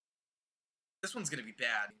This one's gonna be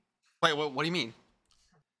bad. Wait, what do you mean?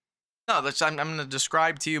 No, I'm gonna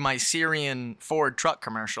describe to you my Syrian Ford truck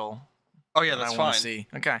commercial. Oh yeah, that that's I wanna fine. See.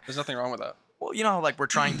 Okay. There's nothing wrong with that. Well, you know, like we're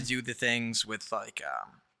trying to do the things with like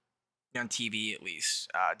on TV at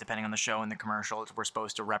least, depending on the show and the commercial, we're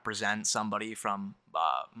supposed to represent somebody from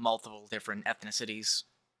multiple different ethnicities.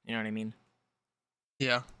 You know what I mean?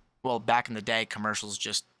 Yeah. Well, back in the day, commercials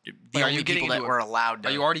just the Wait, are only you getting people that into were allowed to.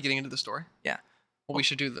 Are you already getting into the story? Yeah. Well, we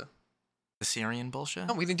should do the Syrian bullshit?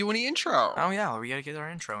 No, we didn't do any intro. Oh yeah, we gotta get our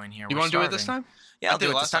intro in here. You want to do it this time? Yeah, I'll do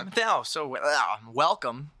it last this time. No, so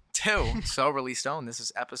welcome to Soberly Stoned. This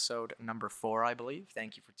is episode number 4, I believe.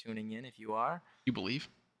 Thank you for tuning in. If you are, You believe?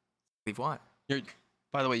 believe what?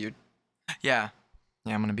 By the way, you're. Yeah,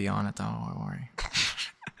 I'm gonna be on it though. Don't worry.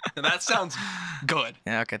 That sounds good.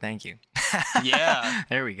 Yeah. Okay. Thank you. Yeah.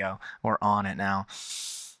 There we go. We're on it now.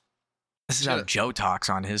 This is how Shit. Joe talks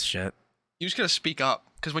on his shit. You just gotta speak up,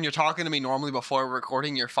 because when you're talking to me normally before we're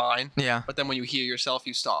recording, you're fine. Yeah. But then when you hear yourself,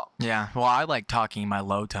 you stop. Yeah. Well, I like talking in my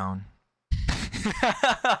low tone.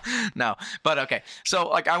 No, but okay. So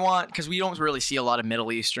like because we don't really see a lot of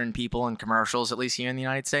Middle Eastern people in commercials, at least here in the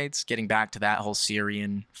United States. Getting back to that whole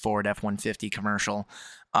Syrian Ford F-150 commercial,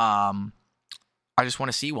 I just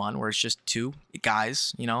want to see one where it's just 2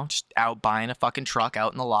 guys, just out buying a fucking truck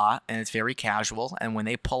out in the lot, and it's very casual. And when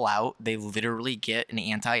they pull out, they literally get an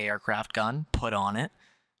anti-aircraft gun put on it,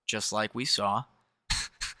 just like we saw.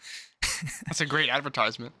 That's a great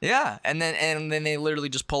advertisement. Yeah, and then they literally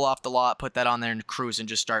just pull off the lot, put that on there, and cruise, and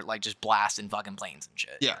just start like just blasting fucking planes and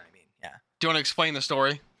shit. Yeah. You know what I mean? Yeah. Do you want to explain the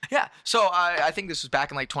story? Yeah. So I think this was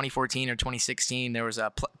back in like 2014 or 2016. There was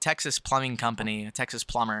a Texas plumbing company, a Texas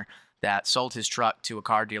plumber, that sold his truck to a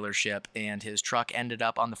car dealership, and his truck ended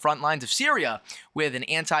up on the front lines of Syria with an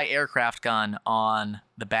anti-aircraft gun on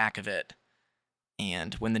the back of it.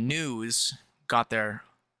 And when the news got their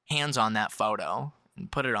hands on that photo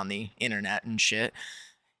and put it on the internet and shit,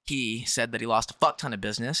 he said that he lost a fuck ton of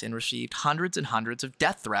business and received hundreds and hundreds of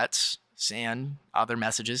death threats and other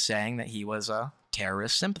messages saying that he was a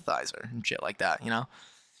terrorist sympathizer and shit like that,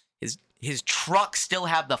 His truck still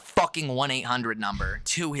had the fucking 1-800 number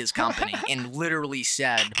to his company and literally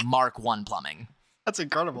said Mark 1 Plumbing. That's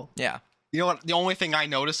incredible. Yeah. You know what? The only thing I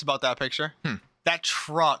noticed about that picture? That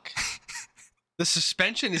truck. The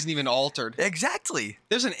suspension isn't even altered. Exactly.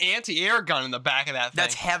 There's an anti-air gun in the back of that thing.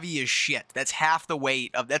 That's heavy as shit. That's half the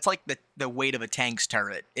weight of, that's like the weight of a tank's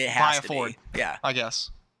turret. It has to Ford. be. Yeah. I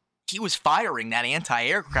guess. He was firing that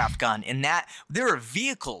anti-aircraft gun, and that there are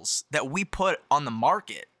vehicles that we put on the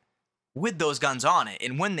market with those guns on it,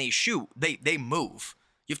 and when they shoot, they move.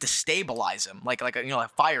 You have to stabilize them, like a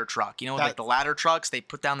fire truck. Like the ladder trucks, they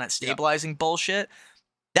put down that stabilizing bullshit.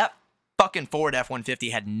 That fucking Ford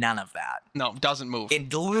F-150 had none of that. No, doesn't move.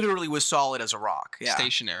 It literally was solid as a rock. Yeah.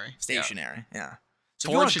 Stationary. Yeah.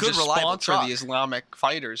 So Ford should just sponsor the Islamic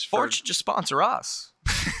fighters. Ford should just sponsor us.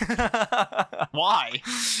 Why?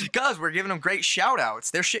 Because we're giving them great shout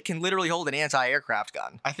outs. Their shit can literally hold an anti-aircraft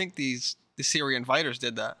gun. I think the Syrian fighters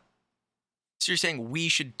did that. So you're saying we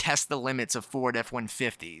should test the limits of Ford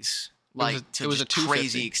F-150s? It was a 250.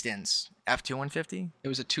 Crazy extents. F-150? It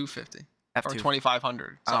was a 250. F2. Or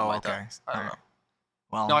 2500. Something like that. I don't know.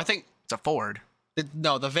 Well, no, I think it's a Ford.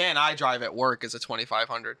 The van I drive at work is a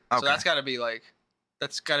 2500. So Okay. that's got to be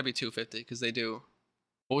 250 because they do.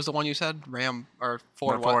 What was the one you said? Ram or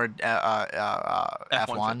Ford? Ford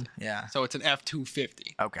F1. Yeah. So it's an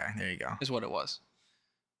F-250. Okay, there you go. Is what it was.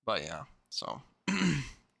 But yeah, so.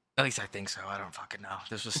 At least I think so. I don't fucking know.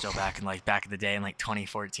 This was still back in the day in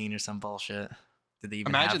 2014 or some bullshit. Did they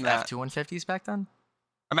even Imagine have that. F-150s back then?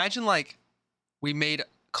 Imagine we made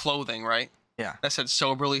clothing, right? Yeah. That said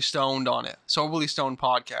Soberly Stoned on it. Soberly Stoned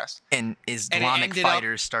podcast. And Islamic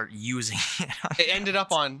fighters start using it. It ended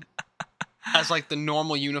up on as the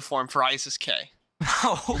normal uniform for ISIS-K.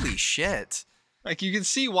 Oh, holy shit. You can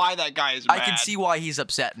see why that guy is mad. I can see why he's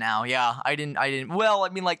upset now. Yeah, I didn't. Well, I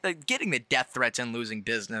mean, getting the death threats and losing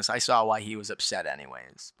business, I saw why he was upset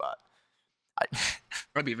anyways, but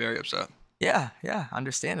I'd be very upset. Yeah,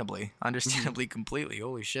 understandably, completely.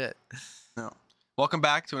 Holy shit. No. Welcome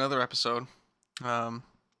back to another episode.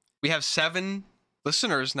 We have 7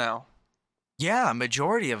 listeners now. Yeah, a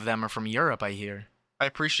majority of them are from Europe, I hear.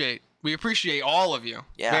 We appreciate all of you.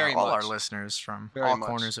 Yeah, very all much. our listeners from Very all much.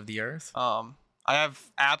 corners of the earth. I have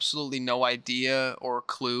absolutely no idea or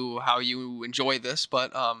clue how you enjoy this,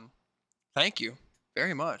 but thank you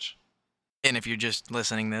very much. And if you're just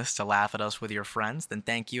listening this to laugh at us with your friends, then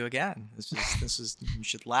thank you again. This is you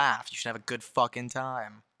should laugh. You should have a good fucking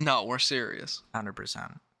time. No, we're serious.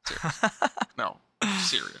 100%. No,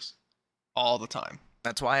 serious. All the time.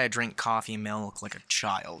 That's why I drink coffee milk like a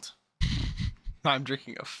child. I'm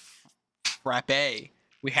drinking a frappe.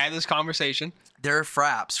 We had this conversation. There are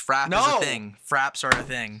fraps. Frap is No. a thing. Fraps are a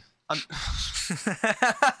thing. I'm-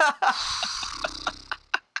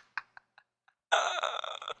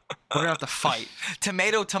 We're gonna have to fight.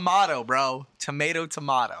 Tomato, bro. Tomato.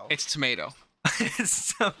 It's tomato.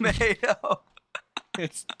 It's tomato.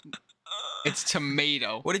 It's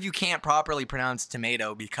tomato. What if you can't properly pronounce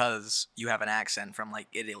tomato because you have an accent from like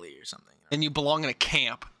Italy or something? You know? And you belong in a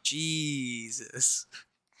camp. Jesus.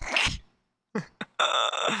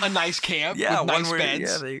 A nice camp Yeah, with nice word,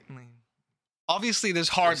 beds. Yeah, Obviously, there's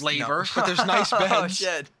hard there's labor, no- but there's nice beds. Oh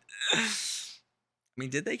shit. I mean,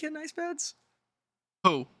 did they get nice beds?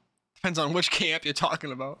 Who? Depends on which camp you're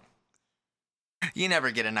talking about. You never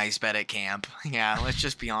get a nice bed at camp. Yeah, let's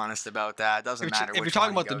just be honest about that. It doesn't matter. If you're which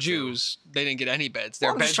talking one about you the go to. Jews, they didn't get any beds.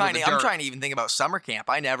 Well, Their beds were the I'm dirt. trying to even think about summer camp.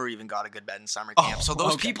 I never even got a good bed in summer Oh, camp. So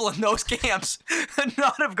those okay. people in those camps could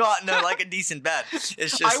not have gotten a decent bed. It's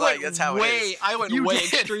just that's how it is. I went You way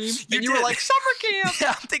did. extreme. And you were did. like, summer camp.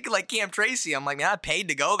 Yeah, I'm thinking like Camp Tracy. I'm like, man, I paid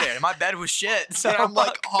to go there. My bed was shit. So And I'm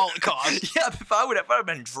like, fuck. Holocaust. Yeah, if I would have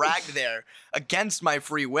been dragged there against my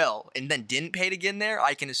free will and then didn't pay to get in there,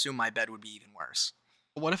 I can assume my bed would be even worse.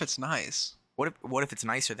 What if it's nice? What if it's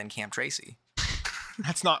nicer than Camp Tracy?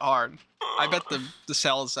 That's not hard. I bet the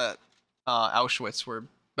cells at Auschwitz were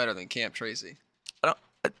better than Camp Tracy.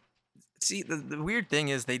 See, the weird thing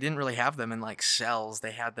is they didn't really have them in like cells.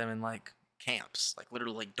 They had them in like camps, like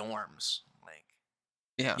literally like dorms. Like,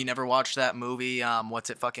 Yeah. you never watched that movie? What's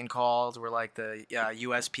it fucking called? Where like the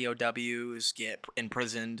U.S. POWs get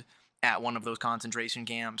imprisoned at one of those concentration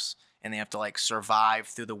camps, and they have to like survive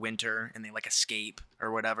through the winter, and they like escape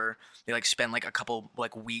or whatever. They like spend like a couple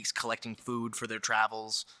like weeks collecting food for their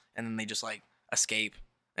travels, and then they just like escape.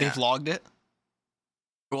 They Yeah. vlogged it.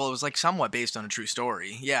 Well, it was like somewhat based on a true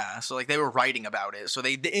story. Yeah. So like they were writing about it. So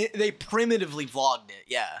they primitively vlogged it.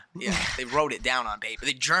 Yeah. Yeah. They wrote it down on paper.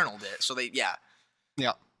 They journaled it. So Yeah.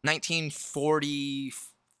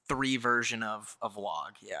 1943 version of a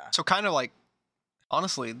vlog. Yeah. So kind of like,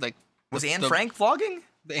 honestly, like Was Anne Frank vlogging?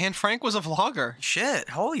 Anne Frank was a vlogger. Shit.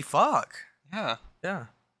 Holy fuck. Yeah. Yeah.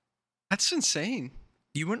 That's insane.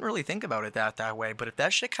 You wouldn't really think about it that way, but if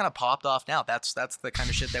that shit kind of popped off now, that's the kind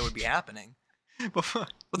of shit that would be happening. Well,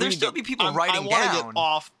 there'd still be people writing I want to down. get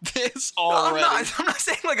off this No, already. I'm not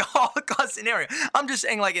saying like a Holocaust scenario. I'm just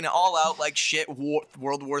saying like an all-out like shit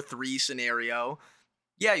World War III scenario.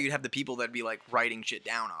 Yeah, you'd have the people that'd be like writing shit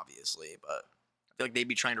down, obviously, but I feel like they'd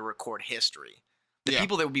be trying to record history. The Yeah.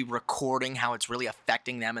 people that would be recording how it's really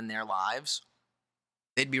affecting them in their lives,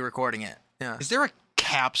 they'd be recording it. Yeah. Is there a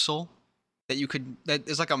capsule that that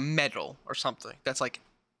is like a metal or something that's like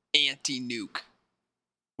anti-nuke?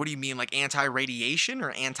 What do you mean, like anti-radiation or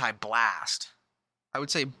anti-blast? I would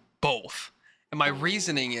say both. And my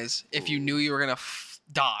reasoning is if you knew you were going to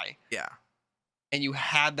die Yeah. and you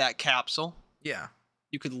had that capsule, Yeah.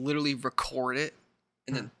 you could literally record it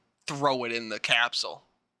and then throw it in the capsule.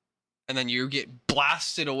 And then you get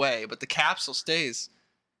blasted away, but the capsule stays.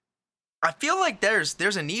 I feel like there's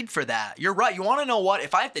a need for that. You're right. You want to know what?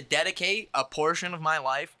 If I have to dedicate a portion of my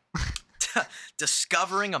life to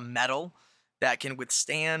discovering a metal that can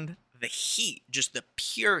withstand the heat, just the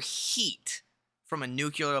pure heat from a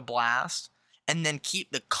nuclear blast, and then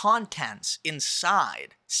keep the contents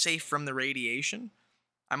inside safe from the radiation,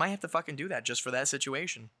 I might have to fucking do that just for that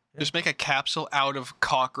situation. Just make a capsule out of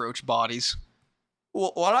cockroach bodies.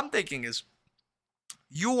 Well, what I'm thinking is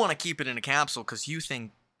you want to keep it in a capsule because you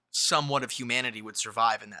think somewhat of humanity would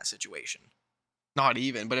survive in that situation. Not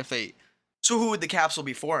even, but if they... So who would the capsule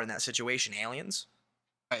be for in that situation? Aliens?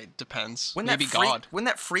 It depends. Wouldn't Maybe that freak, God. Wouldn't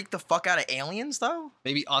that freak the fuck out of aliens, though?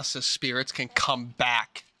 Maybe us as spirits can come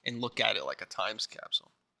back and look at it like a times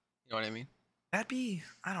capsule. You know what I mean? That'd be...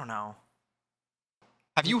 I don't know.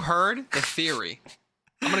 Have you heard the theory?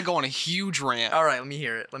 I'm going to go on a huge rant. All right, let me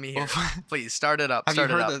hear it. Let me hear it. Please, start it up. Have you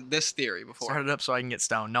Start it up. heard this theory before? Start it up so I can get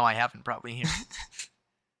stoned. No, I haven't. Probably here.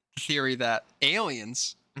 The theory that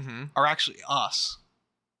aliens Mm-hmm. are actually us.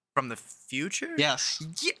 From the future? Yes.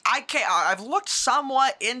 Yeah, I've looked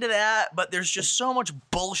somewhat into that, but there's just so much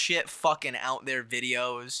bullshit fucking out there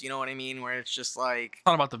videos. You know what I mean? Where it's just like... It's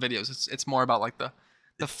not about the videos. It's more about like the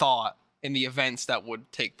thought and the events that would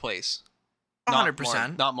take place.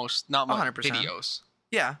 100%. Not most 100%. videos.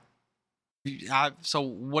 Yeah. So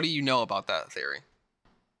what do you know about that theory?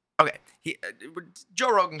 Okay,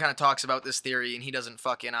 Joe Rogan kind of talks about this theory, and he doesn't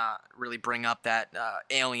fucking really bring up that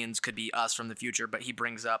aliens could be us from the future, but he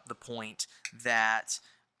brings up the point that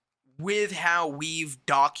with how we've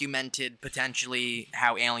documented potentially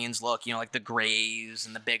how aliens look, you know, like the grays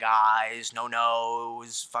and the big eyes, no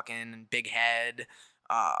nose, fucking big head,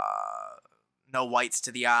 no whites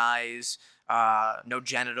to the eyes, no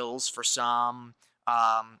genitals for some,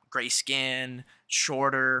 gray skin,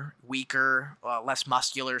 shorter, weaker, less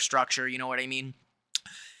muscular structure. You know what I mean?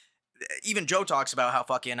 Even Joe talks about how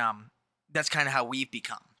fucking that's kind of how we've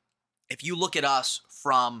become. If you look at us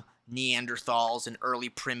from Neanderthals and early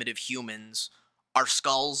primitive humans, our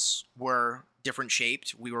skulls were different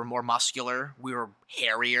shaped. We were more muscular. We were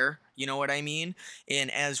hairier. You know what I mean?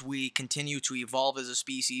 And as we continue to evolve as a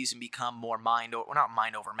species and become more well, not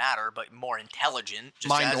mind over matter, but more intelligent, just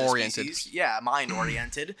Mind as a oriented. species. Yeah, mind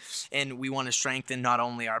oriented. And we want to strengthen not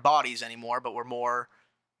only our bodies anymore, but we're more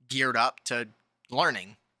geared up to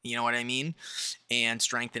learning. You know what I mean? And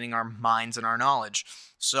strengthening our minds and our knowledge.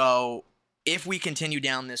 So if we continue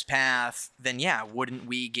down this path, then yeah, wouldn't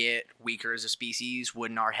we get weaker as a species?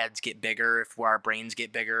 Wouldn't our heads get bigger if our brains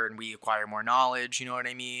get bigger and we acquire more knowledge? You know what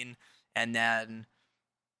I mean? And then,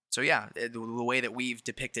 so yeah, the way that we've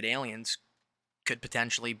depicted aliens could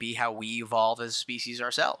potentially be how we evolve as a species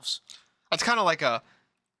ourselves. That's kind of like a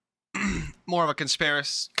more of a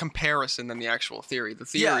comparison than the actual theory. The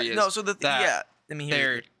theory is that I mean,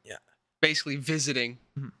 they're basically visiting,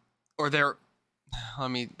 or they're,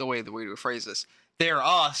 the way to phrase this, they're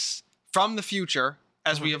us from the future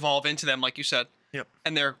as we evolve into them, like you said. Yep.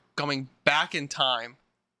 And they're coming back in time,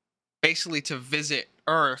 basically to visit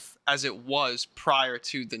Earth as it was prior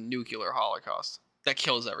to the nuclear holocaust that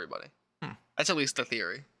kills everybody. That's at least the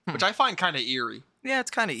theory, which I find kind of eerie. Yeah,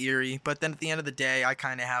 it's kind of eerie, but then at the end of the day, I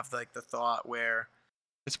kind of have like the thought where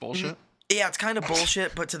it's bullshit. Yeah, it's kind of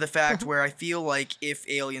bullshit, but to the fact where I feel like if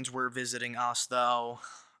aliens were visiting us, though,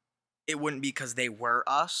 it wouldn't be because they were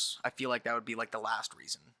us. I feel like that would be like the last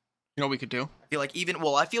reason. You know what we could do? I feel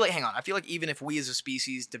like even if we as a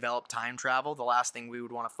species develop time travel, the last thing we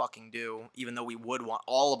would want to fucking do, even though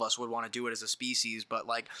all of us would want to do it as a species, but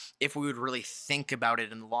like if we would really think about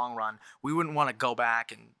it in the long run, we wouldn't want to go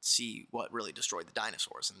back and see what really destroyed the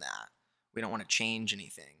dinosaurs in that. We don't want to change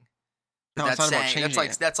anything. No, it's not about changing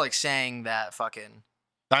it. That's like saying that fucking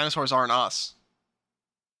dinosaurs aren't us.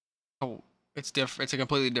 So it's different. It's a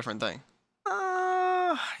completely different thing.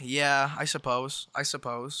 Yeah, I suppose.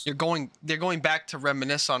 They're going back to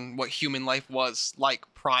reminisce on what human life was like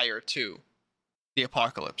prior to the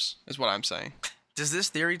apocalypse, is what I'm saying. Does this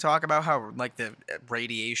theory talk about how like the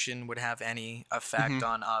radiation would have any effect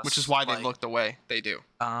on us? Which is why they look the way they do.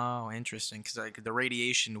 Oh, interesting. Because like the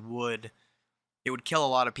radiation would kill a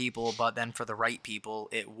lot of people, but then for the right people,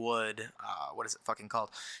 it would what is it fucking called?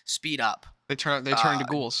 Speed up. They turn into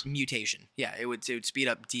ghouls. Mutation. Yeah, it would speed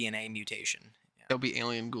up DNA mutation. Yeah. They'll be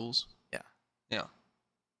alien ghouls. Yeah.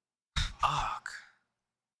 Fuck.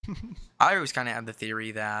 I always kind of had the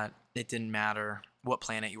theory that it didn't matter what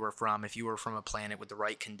planet you were from, if you were from a planet with the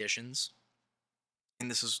right conditions. And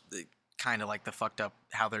this is kind of like the fucked up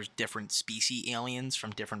how there's different species aliens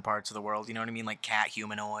from different parts of the world. You know what I mean? Like cat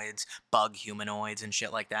humanoids, bug humanoids, and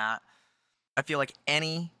shit like that. I feel like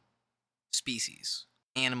any species,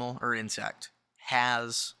 animal or insect,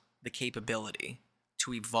 has the capability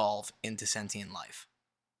to evolve into sentient life.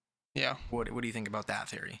 Yeah. What do you think about that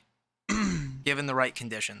theory? Given the right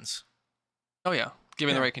conditions. Oh yeah,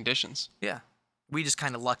 given the right conditions. Yeah. We just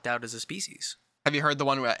kind of lucked out as a species. Have you heard the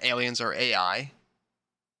one where aliens are AI?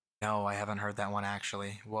 No, I haven't heard that one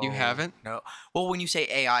actually. Whoa. You haven't? No. Well, when you say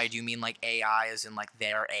AI, do you mean like AI as in like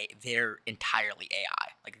they're entirely AI?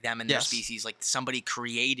 Like them and their species, like somebody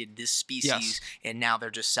created this species and now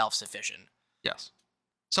they're just self-sufficient. Yes.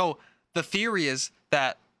 So the theory is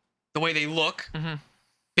that the way they look,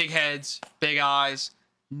 big heads, big eyes,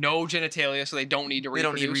 no genitalia, so they don't need to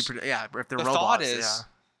reproduce. They don't need to reproduce. Yeah, if they're the robots. Thought is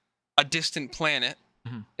a distant planet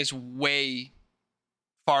is way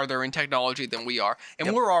farther in technology than we are,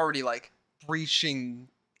 and we're already like breaching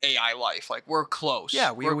AI life. Like we're close.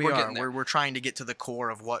 Yeah, we're getting there. We're trying to get to the core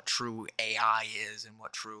of what true AI is and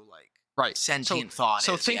what true sentient thought is.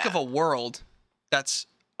 So think of a world that's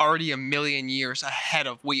already 1 million years ahead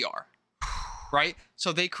of we are. Right?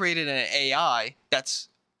 So they created an AI that's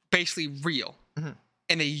basically real.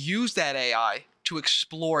 And they use that AI to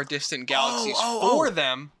explore distant galaxies for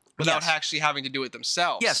them without actually having to do it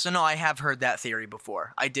themselves. Yes, so no, I have heard that theory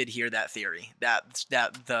before. I did hear that theory that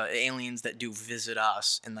the aliens that do visit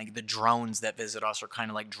us and like the drones that visit us are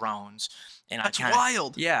kind of like drones. And that's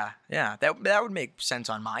wild. Yeah. That would make sense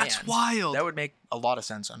on my end. That's wild. That would make a lot of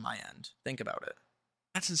sense on my end. Think about it.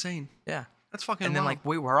 That's insane. Yeah. That's fucking And then like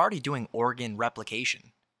we're already doing organ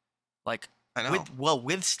replication. Like I know.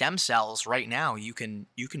 With stem cells right now, you can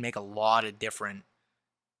make a lot of different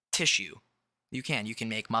tissue. You can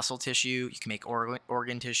make muscle tissue, you can make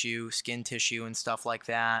organ tissue, skin tissue, and stuff like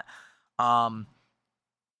that. And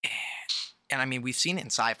and I mean, we've seen it in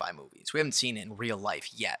sci-fi movies. We haven't seen it in real life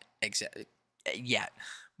yet, yet.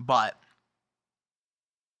 But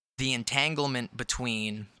the entanglement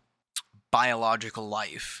between biological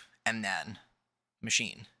life and then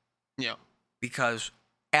machine. Yeah. Because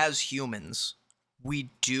as humans, we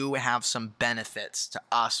do have some benefits to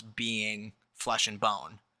us being flesh and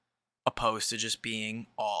bone, opposed to just being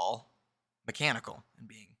all mechanical and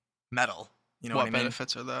being metal. You know what I mean? What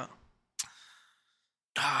benefits are that?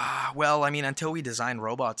 Well, I mean, until we design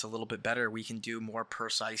robots a little bit better, we can do more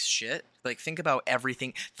precise shit. Like, think about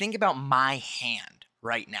everything. Think about my hand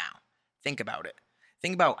right now. Think about it.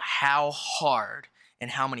 Think about how hard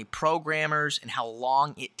and how many programmers and how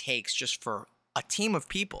long it takes just for a team of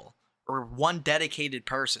people or one dedicated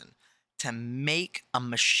person to make a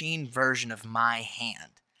machine version of my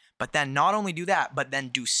hand. But then not only do that, but then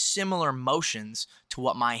do similar motions to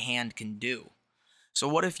what my hand can do. So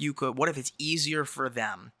what if it's easier for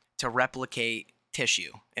them to replicate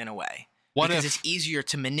tissue in a way? Because it's easier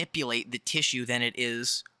to manipulate the tissue than it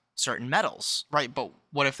is certain metals. Right, but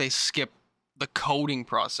what if they skip the coding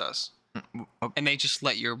process and they just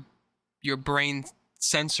let your brain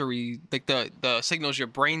sensory, like the signals your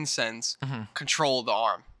brain sends, control the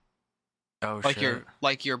arm? Oh,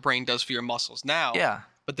 like your brain does for your muscles now. Yeah.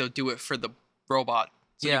 But they'll do it for the robot.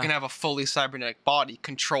 So you can have a fully cybernetic body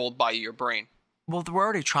controlled by your brain. Well, we're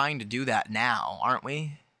already trying to do that now, aren't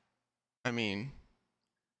we? I mean,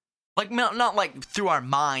 like not like through our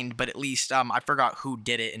mind, but at least I forgot who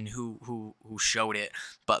did it and who showed it.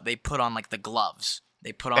 But they put on like the gloves.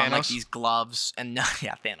 They put on like these gloves and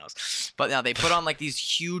yeah, Thanos. But now they put on like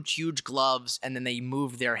these huge gloves, and then they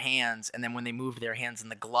moved their hands, and then when they moved their hands in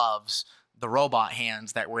the gloves, the robot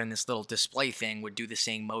hands that were in this little display thing would do the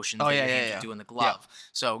same motions that your hands would do in the glove. Yeah.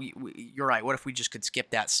 So you're right. What if we just could skip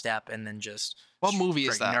that step and then just what movie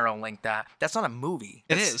is that? Neuralink that. That's not a movie.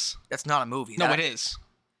 It is. That's not a movie. No, it is.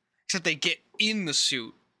 Except they get in the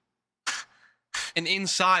suit, and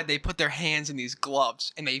inside they put their hands in these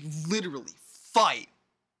gloves, and they literally fight.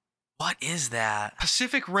 What is that?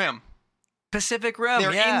 Pacific Rim. Pacific Rim.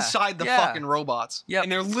 They're inside the fucking robots. Yep.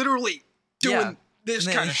 And they're literally doing this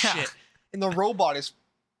kind of shit. And the robot is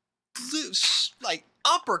like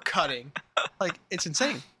uppercutting. Like, it's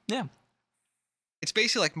insane. Yeah. It's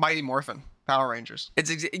basically like Mighty Morphin Power Rangers.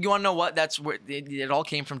 You want to know what? That's where it all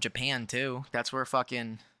came from Japan too. That's where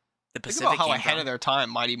fucking the Pacific Think about how came ahead from. of their time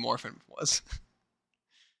Mighty Morphin was.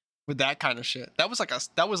 With that kind of shit. That was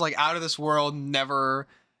like out of this world, never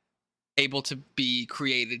able to be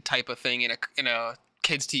created type of thing in a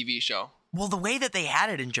kids TV show. Well, the way that they had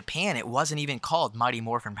it in Japan, it wasn't even called Mighty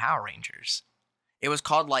Morphin Power Rangers. It was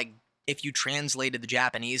called, like, if you translated the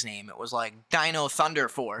Japanese name, it was like Dino Thunder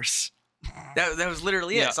Force. That was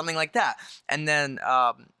literally it, something like that. And then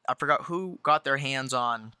I forgot who got their hands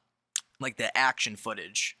on, like, the action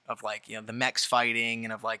footage of, like, you know, the mechs fighting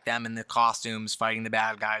and of, like, them in the costumes fighting the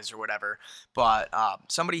bad guys or whatever. But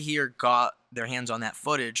somebody here got their hands on that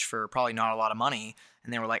footage for probably not a lot of money,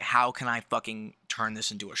 and they were like, how can I fucking turn this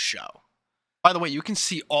into a show? By the way, you can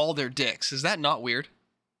see all their dicks. Is that not weird?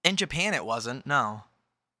 In Japan, it wasn't. No.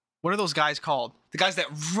 What are those guys called? The guys that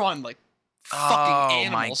run like fucking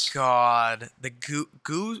animals. Oh my god, the goo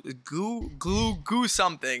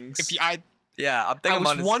somethings. I'm thinking. I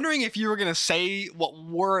was wondering if you were gonna say what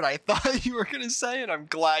word I thought you were gonna say, and I'm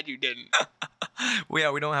glad you didn't. Well,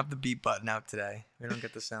 yeah, we don't have the beep button out today. We don't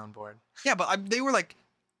get the soundboard. Yeah, but they were like,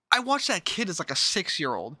 I watched that kid as like a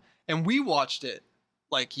 6-year-old, and we watched it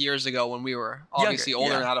like years ago when we were obviously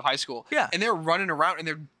older and out of high school. Yeah. And they're running around and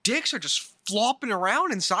their dicks are just flopping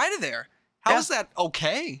around inside of there. How is that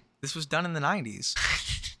okay? This was done in the 90s.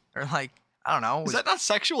 Or like, I don't know. Is that not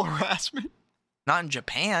sexual harassment? Not in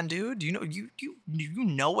Japan, dude. Do you know you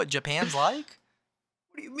know what Japan's like?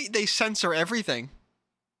 What do you mean they censor everything?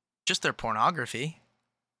 Just their pornography.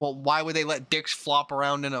 Well, why would they let dicks flop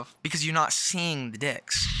around in a... Because you're not seeing the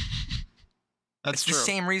dicks. That's true. It's the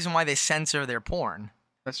same reason why they censor their porn.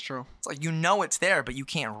 That's true. It's like, you know it's there, but you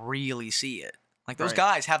can't really see it. Like, those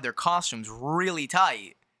guys have their costumes really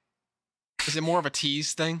tight. Is it more of a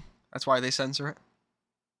tease thing? That's why they censor it?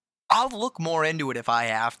 I'll look more into it if I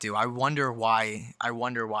have to. I wonder why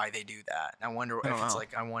they do that. I wonder if it's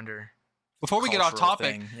like, Before we get off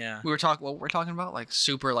topic, we're talking about like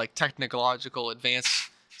super like technological advanced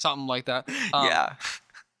something like that. Yeah.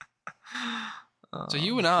 So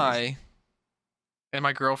you and I and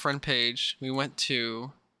my girlfriend Paige, we went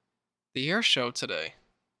to the air show today.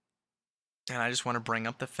 And I just want to bring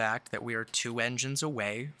up the fact that we are 2 engines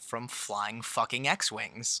away from flying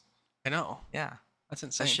X-Wings. I know. Yeah. That's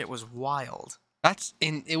insane. That shit was wild.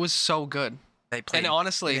 It was so good. They played. And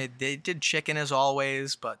honestly, they did chicken as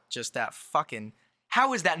always, but just that fucking.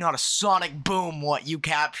 How is that not a sonic boom? What you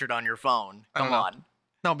captured on your phone? I don't Come know. on.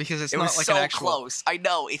 no, because it's It not was like so an actual. close. I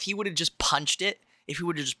know. If he would have just punched it, a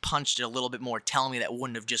little bit more, tell me that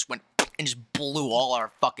wouldn't have just went and just blew all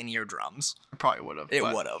our fucking eardrums. I probably would have. It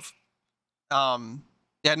would have.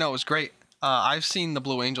 Yeah, no, it was great. I've seen the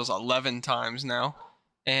Blue Angels 11 times now,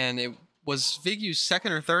 and it was Vigu's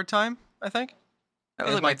second or third time, I think. That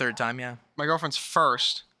was like my third time, yeah. My girlfriend's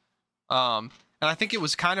first. And I think it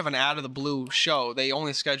was kind of an out of the blue show. They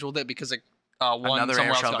only scheduled it because Another somewhere air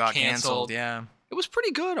else show got canceled. Yeah. It was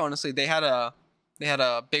pretty good, honestly. They had a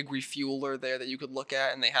big refueler there that you could look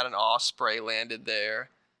at, and they had an Osprey landed there.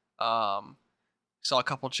 Saw a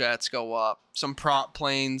couple jets go up, some prop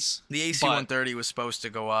planes. The AC-130 was supposed to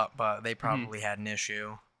go up, but they probably had an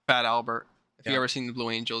issue. Fat Albert. If you Yeah. ever seen the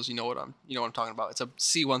Blue Angels, you know what I'm talking about. It's a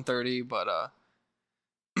C-130, but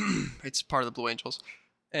it's part of the Blue Angels.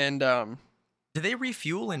 And Did they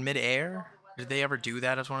refuel in midair? Did they ever do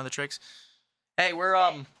that as one of the tricks? Hey,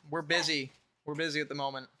 we're busy. We're busy at the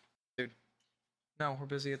moment, dude. No, we're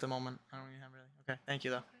busy at the moment. I don't even have really. Okay, thank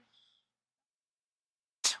you though.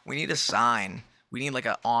 We need a sign. We need like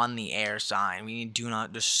a on the air sign. We need do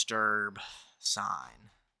not disturb sign.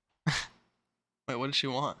 wait, what did she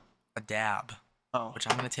want? A dab, Oh, which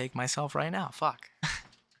I'm gonna take myself right now. Fuck.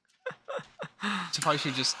 so probably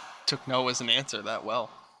she just took no as an answer that well.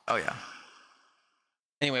 Oh yeah.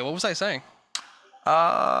 Anyway, what was I saying?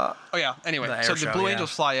 Uh, Oh yeah. Anyway, The air so the show, Blue yeah.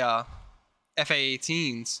 Angels fly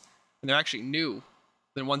FA-18s, and they're actually new.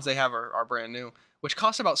 The ones they have are brand new, which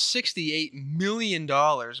cost about $68 million,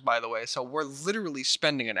 by the way. So we're literally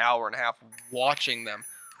spending an hour and a half watching them.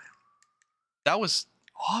 That was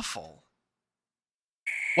awful.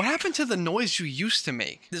 What happened to the noise you used to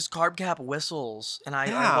make? this carb cap whistles, and I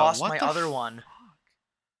Yeah, lost what my the other one.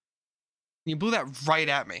 You blew that right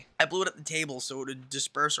at me. I blew it at the table so it would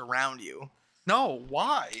disperse around you. No,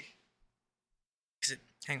 why?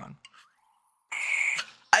 Hang on.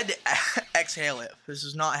 I had to exhale it. This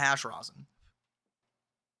is not hash rosin.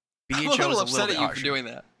 I'm a BHO is little a upset bit at you for harsher. doing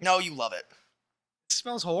that. No, you love it. It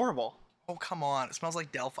smells horrible. Oh, come on. It smells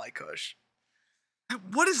like Delphi Kush.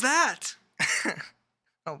 What is that?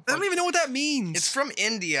 Oh, I don't even know what that means. It's from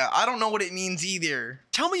India. I don't know what it means either.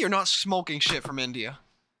 Tell me you're not smoking shit from India.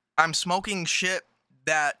 I'm smoking shit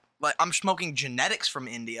that, like, I'm smoking genetics from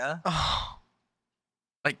India. Oh,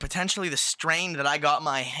 Like, potentially the strain that I got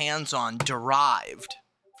my hands on derived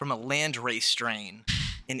from a landrace strain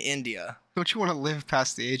in India. don't you want to live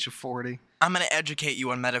past the age of 40? I'm going to educate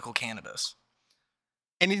you on medical cannabis.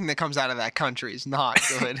 Anything that comes out of that country is not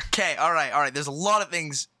good. Okay, all right. There's a lot of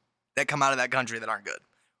things that come out of that country that aren't good.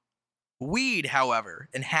 Weed, however,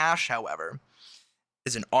 and hash, however,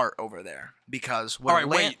 is an art over there because All right,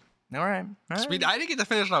 wait. All right. I didn't get to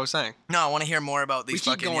finish what I was saying. No, I want to hear more about We these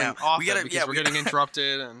keep fucking. going Yeah, off we gotta. because Yeah, we're getting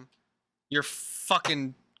interrupted, and you're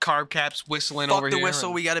fucking carb caps whistling fuck over the here. whistle.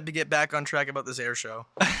 and- We got to get back on track about this air show.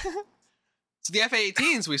 So the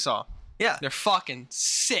FA-18s we saw, Yeah. they're fucking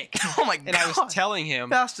sick. Oh my god. And I was telling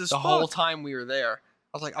him fast as the fuck. whole time we were there,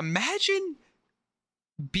 I was like, imagine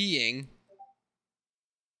being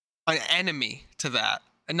an enemy to that,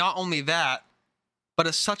 and not only that,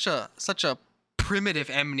 but such a primitive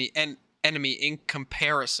enemy in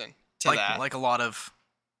comparison to that. like a lot of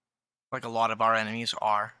our enemies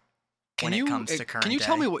are. When it comes to current Can you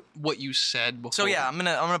tell day. me what you said before? So yeah, I'm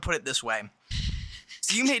gonna put it this way.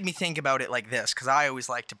 So you made me think about it like this, because I always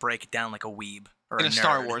like to break it down like a weeb or in a nerd.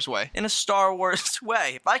 Star Wars way. In a Star Wars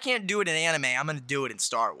way. If I can't do it in anime, I'm gonna do it in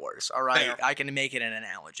Star Wars. All right, Fair. I can make it an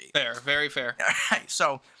analogy. Fair, very fair. All right,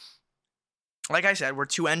 so like I said, we're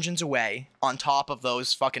 2 engines away on top of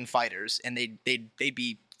those fucking fighters, and they'd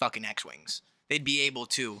be fucking X-wings. They'd be able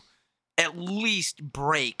to at least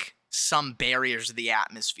break some barriers of the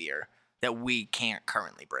atmosphere that we can't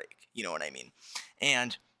currently break. You know what I mean?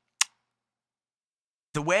 And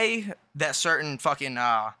the way that certain fucking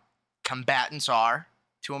combatants are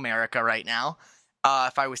to America right now,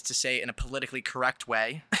 if I was to say it in a politically correct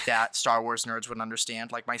way that Star Wars nerds would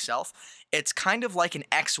understand, like myself, it's kind of like an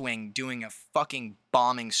X-wing doing a fucking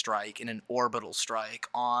bombing strike and an orbital strike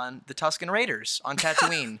on the Tusken Raiders on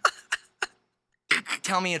Tatooine.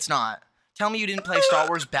 Tell me it's not. Tell me you didn't play Star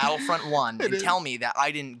Wars Battlefront 1 and tell me that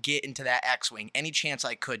I didn't get into that X-wing any chance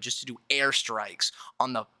I could just to do airstrikes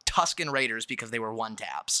on the Tusken Raiders because they were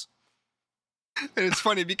one-taps. And it's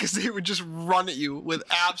funny because they would just run at you with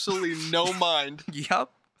absolutely no mind.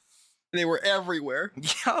 Yup. They were everywhere.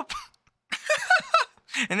 Yup.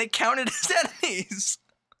 And they counted as enemies.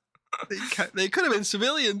 They could have been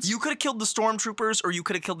civilians. You could have killed the stormtroopers, or you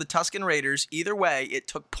could have killed the Tusken Raiders. Either way, it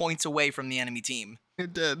took points away from the enemy team.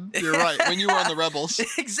 It did. You're right. When you were on the rebels.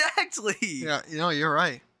 Exactly. Yeah, you're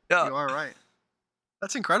right. Yeah. You are right.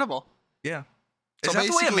 That's incredible. Yeah. So Is that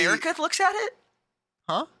the way basically- America looks at it?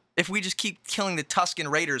 Huh? If we just keep killing the Tusken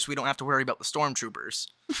Raiders, we don't have to worry about the stormtroopers.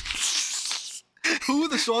 Who are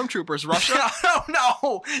the stormtroopers? Russia?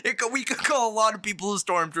 No. We could call a lot of people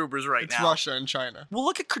stormtroopers right It's now. Russia and China. Well,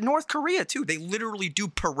 look at North Korea, too. They literally do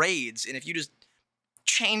parades, and if you just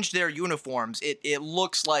change their uniforms, it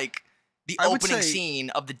looks like the I would opening say- scene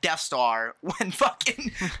of the Death Star when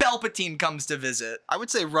fucking Palpatine comes to visit. I would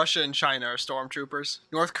say Russia and China are stormtroopers.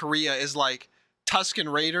 North Korea is like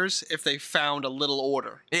Tusken Raiders if they found a little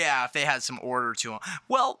order. Yeah, if they had some order to them.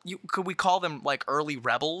 Well, could we call them like early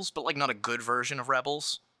rebels, but like not a good version of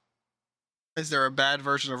rebels? Is there a bad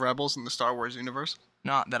version of rebels in the Star Wars universe?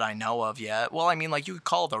 Not that I know of yet. Well, I mean, like you could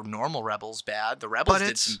call the normal rebels bad. The rebels But did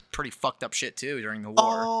it's- some pretty fucked up shit too during the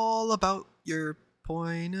war. All about your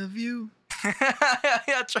point of view.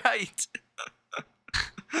 That's right.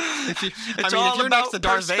 If you, It's if all you're about next to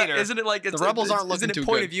Darth Vader, Isn't it like it's the rebels aren't isn't looking it too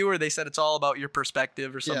point good. of view, or they said it's all about your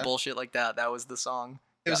perspective or some Yeah. bullshit like that? That was the song.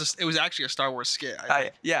 it was actually a Star Wars skit. I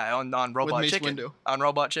think. Yeah, on Robot Mace Chicken. Windu. On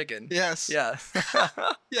Robot Chicken. Yes. Yeah.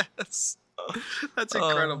 Yes. That's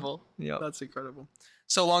incredible. Yep. That's incredible.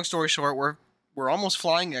 So long story short, we're almost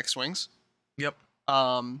flying X-wings. Yep.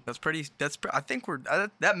 Um, I think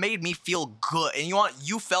that made me feel good. And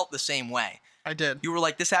you felt the same way. I did. You were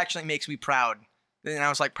like, this actually makes me proud. And I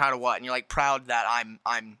was like, proud of what? And you're like, proud that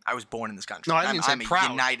I was born in this country. No, I didn't say I'm proud.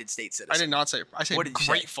 a United States citizen. I did not say. I said What did you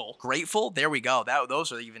say? grateful. Grateful? There we go.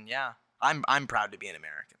 Those are even, yeah. I'm proud to be an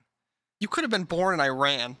American. You could have been born in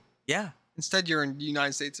Iran. Yeah. Instead, you're in the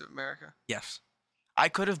United States of America. Yes. I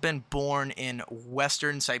could have been born in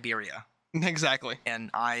Western Siberia, Exactly. and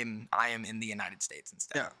I am in the United States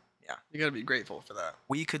instead. Yeah. Yeah. You gotta be grateful for that.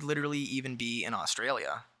 We could literally even be in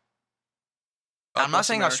Australia. God I'm not bless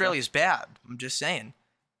saying America. Australia's bad. I'm just saying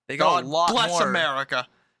they got God a lot bless more. America.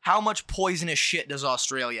 How much poisonous shit does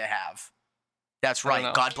Australia have? That's I don't right.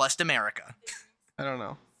 know. God blessed America. I don't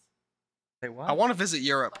know. Say what? I want to visit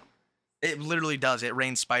Europe. It literally does. It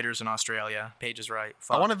rains spiders in Australia. Paige is right. I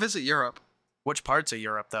Fuck. want to visit Europe. Which parts of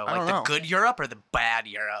Europe though? I Like don't the know. good Europe or the bad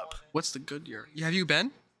Europe? What's the good Europe? Have you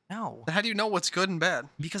been? No, How do you know what's good and bad?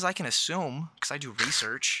 because I can assume because I do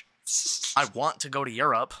research. I want to go to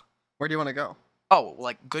Europe. Where do you want to go? Oh,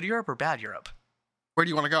 like good Europe or bad Europe? Where do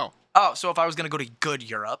you want to go? Oh, so if I was gonna go to good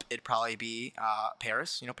Europe, it'd probably be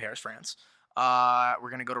Paris. You know, Paris, France.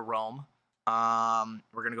 We're gonna go to Rome.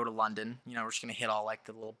 We're gonna go to London. You know, we're just gonna hit all like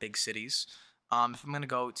the little big cities. If I'm gonna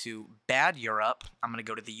go to bad Europe, I'm gonna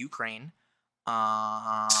go to the Ukraine.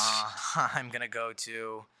 I'm gonna go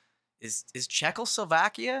to is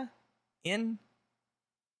Czechoslovakia in?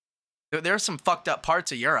 There are some fucked up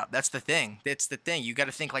parts of Europe. That's the thing. That's the thing. You got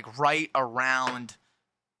to think like right around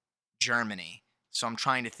Germany. So I'm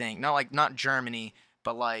trying to think. Not Germany,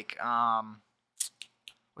 but like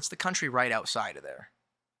what's the country right outside of there?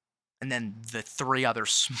 And then the three other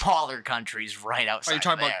smaller countries right outside. Are you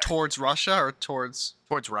talking of about there. towards Russia or towards?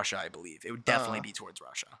 Towards Russia, I believe. It would definitely be towards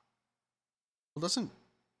Russia. Well,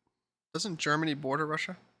 doesn't Germany border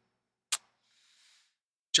Russia?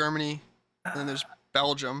 Germany, and then there's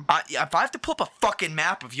Belgium, If I have to pull up a fucking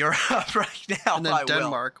map of Europe right now, and then I will.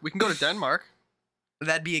 Denmark. We can go to Denmark.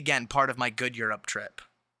 That'd be again part of my good Europe trip.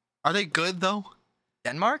 Are they good though?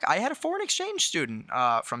 Denmark? I had a foreign exchange student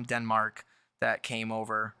from Denmark that came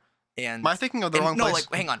over, and Am I thinking of the and wrong no, place?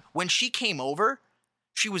 like hang on. When she came over,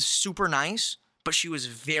 she was super nice, but she was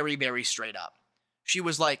very, very straight up. She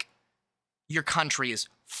was like, "Your country is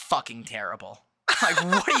fucking terrible." Like,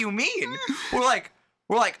 what do you mean? We're like,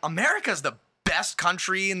 America's the best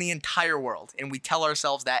country in the entire world, and we tell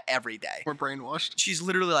ourselves that every day. We're brainwashed. She's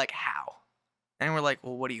literally like, "How?" And we're like,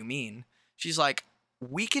 "Well, what do you mean?" She's like,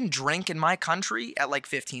 "We can drink in my country at like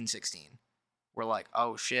 15, 16. We're like,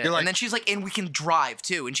 "Oh shit." You're like- and then she's like, "And we can drive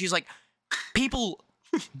too." And she's like, "People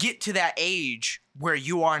get to that age where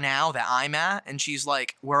you are now that I'm at." And she's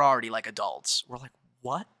like, "We're already like adults." We're like,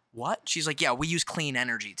 "What? What?" She's like, "Yeah, we use clean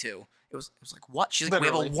energy too." It was like, "What?" She's like, "We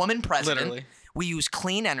have Literally. a woman president. Literally. We use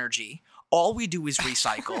clean energy. All we do is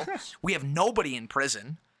recycle. We have nobody in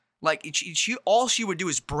prison." Like all she would do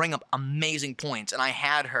is bring up amazing points, and I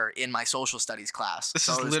had her in my social studies class. This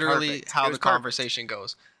So is it was literally perfect. how It the was perfect. conversation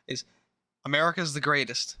goes. Is America's the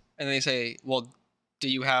greatest, and they say, "Well, do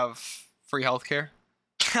you have free healthcare?"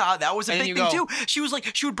 That was a And then big you thing go- too. She was like,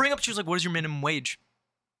 "What is your minimum wage?"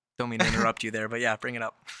 Don't mean to interrupt you there, but yeah, bring it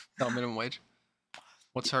up. No minimum wage.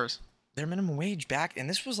 What's hers? their minimum wage back, and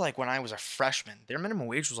this was like when I was a freshman. Their minimum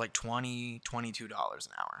wage was like $22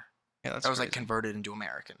 an hour. Yeah, that's That was crazy. like converted into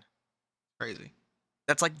American. Crazy.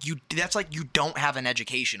 That's like you don't have an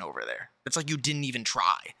education over there. That's like you didn't even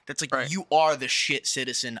try. That's like Right. you are the shit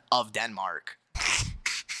citizen of Denmark.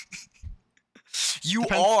 You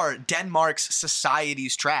Depends- are Denmark's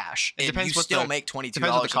society's trash. It And depends you what still the- make $22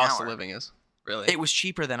 Depends what the cost an of hour. living is. Really. It was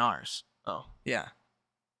cheaper than ours. Oh. Yeah.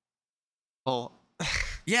 Well.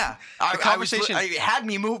 Yeah. conversation- It had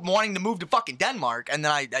me wanting to move to fucking Denmark, and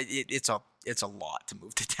then it's a lot to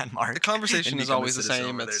move to Denmark. The conversation and is become a always the citizen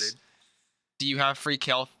same. over there, It's, dude. do you have free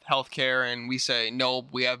health care? And we say no.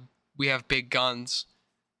 We have big guns.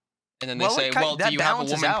 And then they Well, say, it kind- well, do that you have a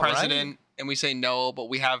balances woman out, right? president? And we say no, but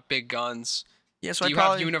we have big guns. Yeah, so Do you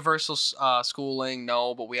have universal schooling?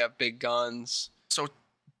 No, but we have big guns. So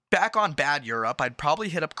back on bad Europe, I'd probably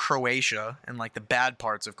hit up Croatia and like the bad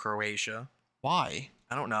parts of Croatia. Why?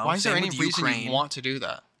 I don't know. Why is there Same any with reason Ukraine. you want to do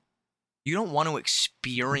that? You don't want to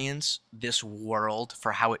experience this world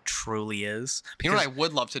for how it truly is. You know what I Because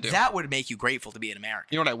would love to do? that would make you grateful to be an American.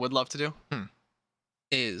 You know what I would love to do? Hmm.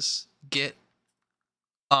 Is get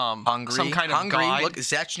Hungary, some kind of Hungary. guide. Look,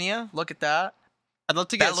 Chechnya. Look at that. I'd love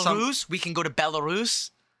to get some. Belarus. We can go to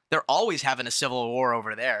Belarus. They're always having a civil war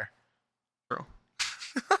over there. True.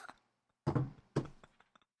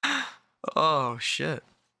 Oh shit.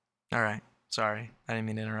 All right. Sorry, I didn't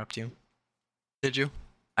mean to interrupt you. Did you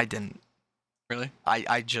I didn't. really?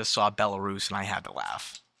 I just saw Belarus and I had to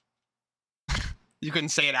laugh. You couldn't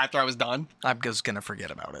say it after I was done. I'm just gonna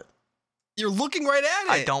forget about it. You're looking right at it.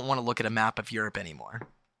 I don't want to look at a map of Europe anymore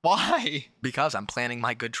Why? because I'm planning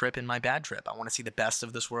my good trip and my bad trip. I want to see the best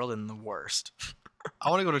of this world and the worst. I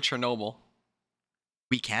want to go to Chernobyl.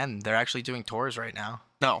 We can. They're actually doing tours right now.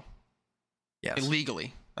 No, Yes.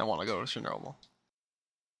 illegally. I want to go to Chernobyl.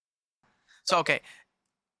 So okay,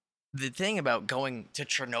 the thing about going to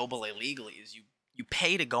Chernobyl illegally is you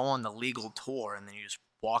pay to go on the legal tour and then you just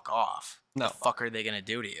walk off. No. The fuck are they gonna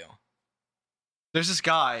do to you? There's this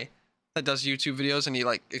guy that does YouTube videos and he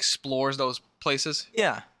like explores those places.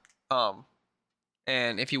 Yeah.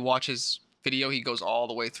 And if you watch his video, he goes all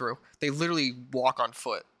the way through. They literally walk on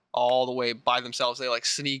foot all the way by themselves. They like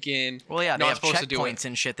sneak in. Well, yeah, You're they not have supposed to do checkpoints it.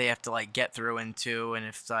 and shit they have to like get through into, and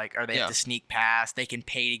if it's like, or they Yeah. have to sneak past. They can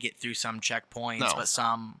pay to get through some checkpoints, No. but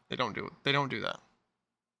some. They don't do it. They don't do that.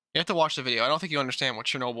 You have to watch the video. I don't think you understand what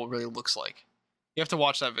Chernobyl really looks like. You have to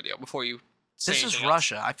watch that video before you say This is anything else.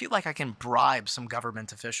 Russia. I feel like I can bribe some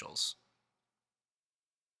government officials.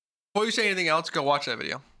 Before you say anything else, go watch that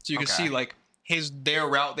video so you can Okay. see like their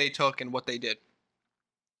route they took and what they did,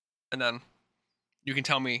 and then you can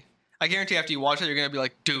tell me. I guarantee after you watch it, you're gonna be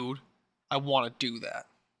like, "Dude, I want to do that."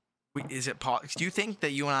 Is it? Do you think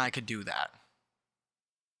that you and I could do that?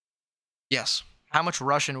 Yes, How much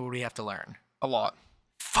Russian would we have to learn? a lot.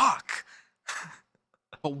 Fuck.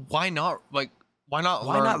 But why not? Like, why not?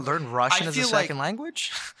 Why not learn Russian I as a feel like- second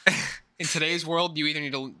language? In today's world, you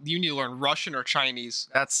need to learn Russian or Chinese.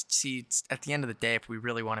 It's, at the end of the day, if we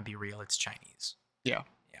really want to be real, it's Chinese. Yeah.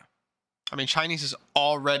 Yeah. I mean, Chinese is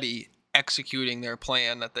already executing their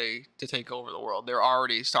plan to take over the world. They're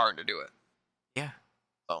already starting to do it. Yeah.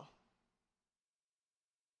 So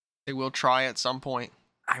they will try at some point.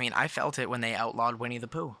 I mean, I felt it when they outlawed Winnie the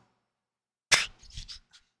Pooh.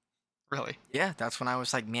 Really. Yeah, that's when I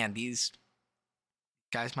was like, man, these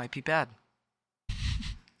guys might be bad.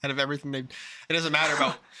 Out of everything it doesn't matter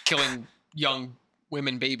about killing young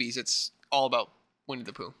women babies. It's all about Winnie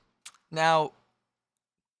the Pooh. Now,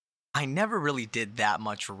 I never really did that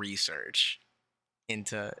much research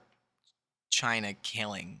into China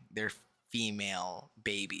killing their female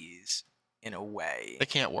babies in a way They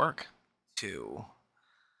can't work. to,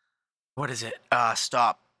 what is it?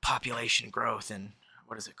 Stop population growth and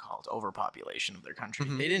what is it called? Overpopulation of their country.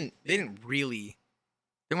 Mhm.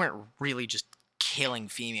 They weren't really just killing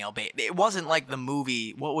female babies. It wasn't like the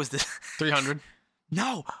movie. What was the 300.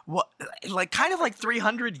 No, what like kind of like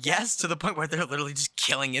 300, yes, to the point where they're literally just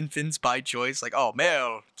killing infants by choice. Like, oh,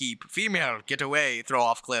 male, keep, female, get away, throw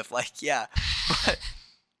off cliff. Like, yeah.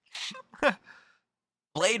 But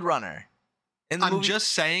Blade Runner. In the I'm movie,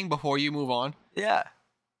 just saying before you move on, yeah.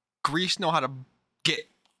 Greece know how to get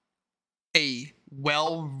a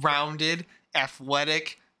well-rounded,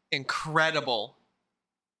 athletic, incredible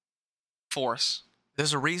force.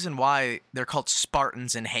 There's a reason why they're called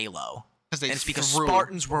Spartans in Halo. Because they And it's because threw-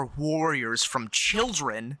 Spartans were warriors from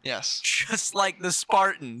children, Yes. just like the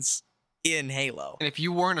Spartans in Halo. And if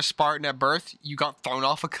you weren't a Spartan at birth, you got thrown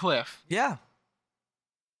off a cliff. Yeah.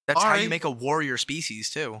 That's how you Alright. make a warrior species,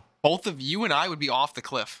 too. Both of you and I would be off the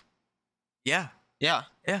cliff. Yeah. Yeah.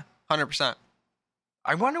 Yeah. 100%.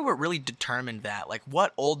 I wonder what really determined that. Like,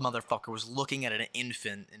 what old motherfucker was looking at an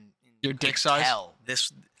infant and Your dick could size? tell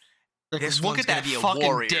this Like, This look one's at gonna that be a fucking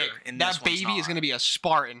warrior, dick. and That this one's baby is not. going to be a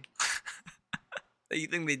Spartan. You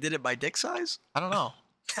think they did it by dick size? I don't know.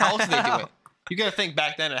 How else did they do it? You got to think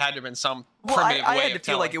back then it had to have been some Well, primitive I way had to of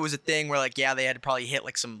feel like telling. it was a thing where, like, yeah, they had to probably hit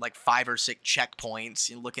like some like 5 or 6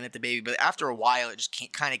 checkpoints, looking at the baby. But after a while, it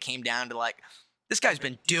just kind of came down to like, this guy's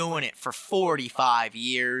been doing it for 45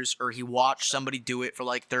 years, or he watched somebody do it for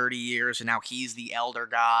like 30 years, and now he's the elder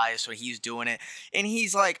guy, so he's doing it. And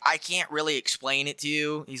he's like, I can't really explain it to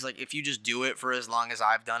you. He's like, if you just do it for as long as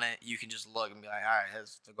I've done it, you can just look and be like, all right,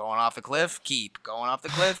 it's going off the cliff, keep. Going off the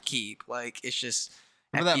cliff, keep. Like, it's just.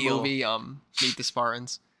 Remember I that feel- movie, Meet the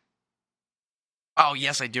Spartans? Oh,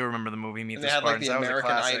 yes, I do remember the movie Meet And the they had like Spartans. the That was a American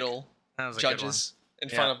classic. Idol That was a good one. judges in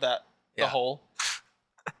front of that, the Yeah. hole.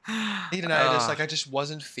 Leonidas, Ah. like, I just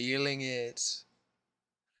wasn't feeling it.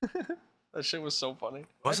 That shit was so funny.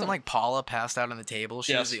 Wasn't like Paula passed out on the table?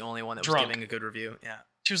 She was Yes. the only one that was Drunk. giving a good review. Yeah.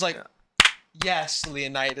 She was like, yes,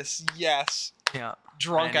 Leonidas, yes. Yeah.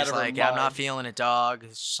 Drunk And out he's of her like, yeah, I'm not mind. feeling it, dog.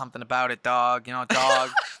 There's something about it, dog. Dog,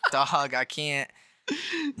 dog, I can't.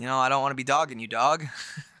 I don't want to be dogging you, dog.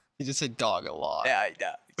 He just said dog a lot. Yeah,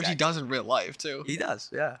 Which he does in real life, too. He does,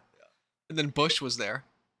 yeah. And then Bush was there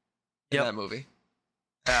in Yep. that movie.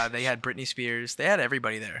 They had Britney Spears. They had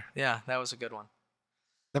everybody there. Yeah, that was a good one.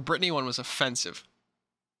 The Britney one was offensive.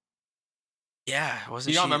 Yeah,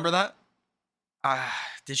 wasn't You don't remember that?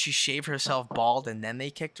 Did she shave herself bald and then they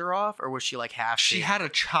kicked her off, or was she like half? She shaved? had a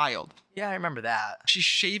child. Yeah, I remember that. She's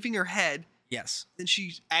shaving her head. Yes. Then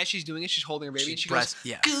as she's doing it, she's holding her baby, and she breast- goes,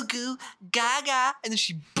 yeah. goo goo, gaga, and then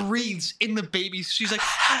she breathes in the baby. She's like,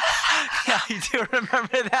 Yeah, I do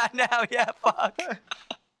remember that now. Yeah, fuck.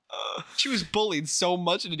 she was bullied so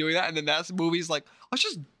much into doing that, and then that movie's like, let's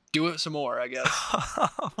just do it some more, I guess.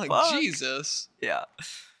 Like, Fuck. Jesus. Yeah.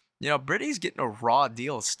 Britney's getting a raw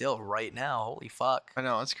deal still right now. Holy fuck. I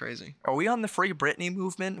know, that's crazy. Are we on the free Britney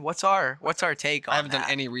movement? What's our take on I haven't that?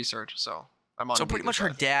 done any research, so I'm on So pretty neither much her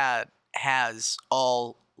side. dad has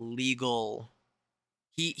all legal.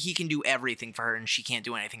 He can do everything for her, and she can't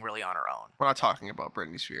do anything really on her own. We're not talking about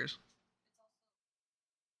Britney Spears.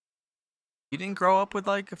 You didn't grow up with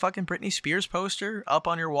like a fucking Britney Spears poster up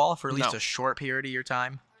on your wall for at least No. a short period of your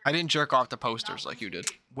time? I didn't jerk off to posters like you did.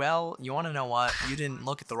 Well, you want to know what? You didn't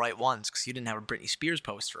look at the right ones because you didn't have a Britney Spears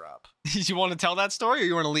poster up. You want to tell that story, or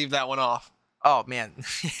you want to leave that one off? Oh man,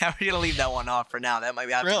 yeah, we're gonna leave that one off for now. That might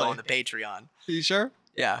have to Really? go on the Patreon. Are you sure?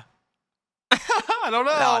 Yeah. I don't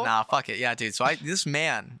know. No, nah, fuck it. Yeah, dude. So this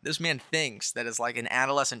man thinks that as like an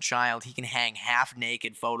adolescent child, he can hang half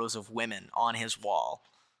naked photos of women on his wall,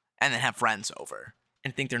 and then have friends over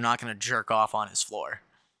and think they're not gonna jerk off on his floor.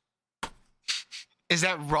 Is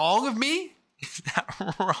that wrong of me? Is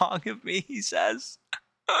that wrong of me? He says.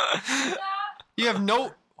 You have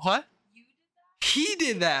no what? He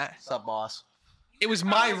did that. What's up, boss? It was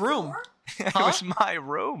my room. It was my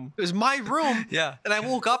room. It was my room. Yeah. And I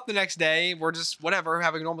woke up the next day. We're just whatever,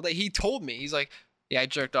 having a normal day. He told me. He's like, "Yeah, I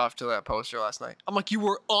jerked off to that poster last night." I'm like, "You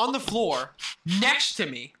were on the floor next to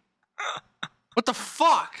me. What the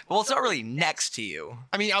fuck?" Well, it's not really next to you.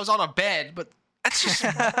 I mean, I was on a bed, but that's just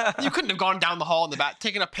you couldn't have gone down the hall in the bath,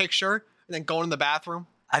 taken a picture, and then going in the bathroom.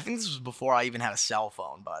 I think this was before I even had a cell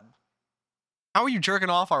phone, bud. How are you jerking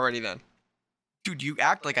off already then? Dude, you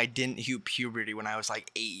act like I didn't hit puberty when I was like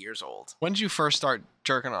 8 years old. When did you first start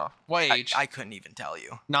jerking off? What age? I couldn't even tell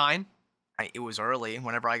you. 9? It was early,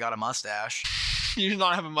 whenever I got a mustache. You did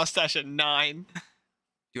not have a mustache at 9.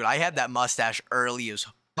 Dude, I had that mustache early as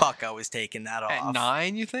fuck. I was taking that off. At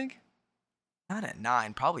 9, you think? Not at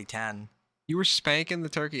 9, probably 10. You were spanking the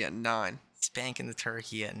turkey at 9. Spanking the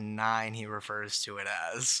turkey at 9, he refers to it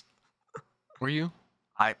as. Were you?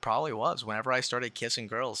 I probably was, whenever I started kissing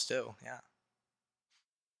girls, too. Yeah.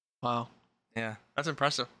 Wow. Yeah. That's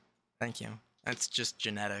impressive. Thank you. That's just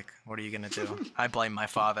genetic. What are you going to do? I blame my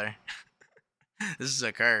father. This is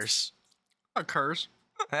a curse. A curse.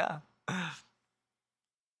 Yeah.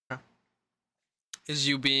 Is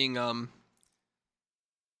you being an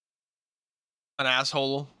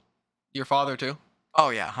asshole your father too? Oh,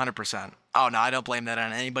 yeah, 100%. Oh, no, I don't blame that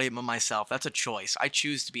on anybody but myself. That's a choice. I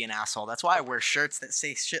choose to be an asshole. That's why I wear shirts that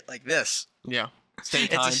say shit like this. Yeah. Stay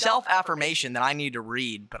It's a kind. self-affirmation that I need to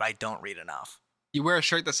read, but I don't read enough. You wear a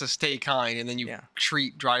shirt that says "Stay kind," and then you Yeah.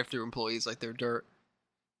 treat drive-through employees like they're dirt.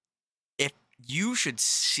 If you should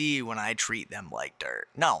see when I treat them like dirt.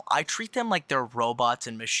 No, I treat them like they're robots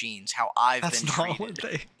and machines, how I've That's been not treated what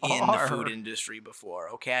they in are. the food industry before,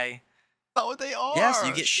 okay? Not what they are. Yes,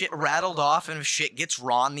 you get shit rattled off, and if shit gets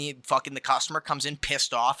wrong, the customer comes in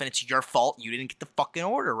pissed off, and it's your fault. You didn't get the fucking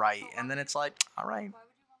order right. And then it's like, all right. Why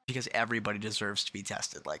Because everybody deserves to be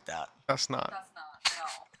tested like that. That's not. That's not. No.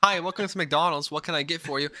 Hi, welcome to McDonald's. What can I get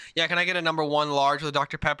for you? Yeah, can I get a number 1 large with a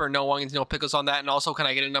Dr. Pepper, no onions, no pickles on that? And also, can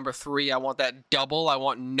I get a number 3? I want that double. I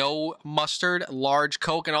want no mustard, large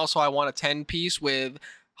Coke, and also I want a 10-piece with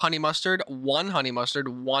honey mustard, 1 honey mustard,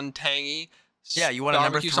 1 tangy. Yeah, you want a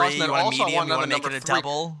number 3, sauce, and then you want a also I medium, you want to another make it a 3.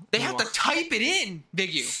 double. They you have want... to type it in,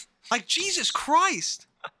 Biggie. Like, Jesus Christ.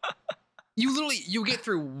 You get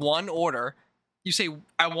through one order. You say,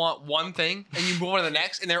 I want one thing, and you move on to the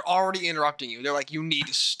next, and they're already interrupting you. They're like, you need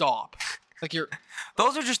to stop. Like you're.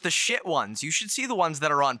 Those are just the shit ones. You should see the ones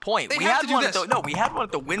that are on point. They We have had to do one this. we had one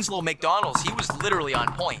at the Winslow McDonald's. He was literally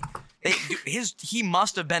on point. He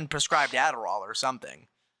must have been prescribed Adderall or something.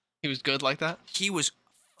 He was good like that? He was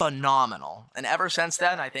phenomenal. And ever since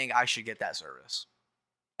then, I think I should get that service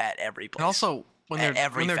at every place. And also, when At they're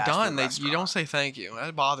every when they're fast done, food you restaurant. don't say thank you.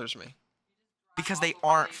 That bothers me. Because they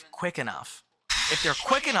aren't quick enough. If they're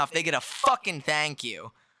quick enough, they get a fucking thank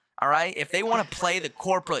you. All right? If they want to play the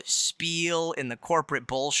corporate spiel and the corporate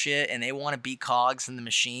bullshit and they want to be cogs in the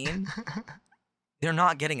machine, they're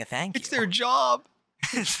not getting a thank you. It's their job.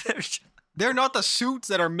 It's their job. They're not the suits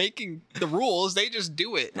that are making the rules. They just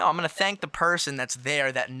do it. No, I'm going to thank the person that's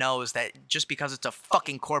there that knows that just because it's a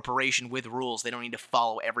fucking corporation with rules, they don't need to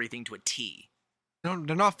follow everything to a T. They're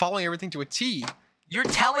not following everything to a T. You're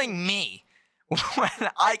telling me when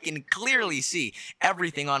I can clearly see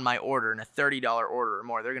everything on my order in a $30 order or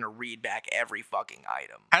more, they're going to read back every fucking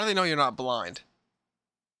item. How do they know you're not blind?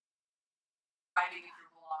 Finding if you're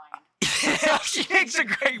blind. She makes a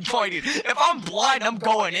great point. Dude. If I'm blind, I'm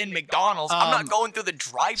going in McDonald's. I'm not going through the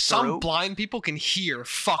drive-thru. Some blind people can hear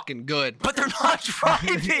fucking good. But they're not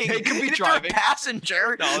driving. They could be If driving. they're a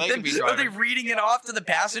passenger. No, they then could be Are they driving. reading it off to the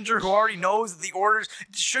passenger who already knows the orders?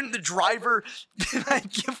 Shouldn't the driver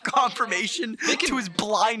give confirmation to his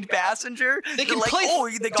blind passenger? They can They're like, play- oh,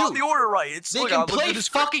 they got Dude, the order right. It's They look, can look play at the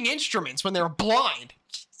script. fucking instruments when they're blind.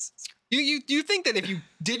 You think that if you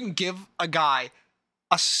didn't give a guy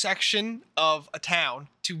a section of a town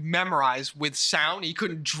to memorize with sound, he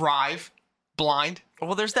couldn't drive blind?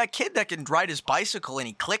 Well, there's that kid that can ride his bicycle and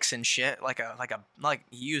he clicks and shit like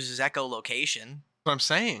he uses echolocation. That's what I'm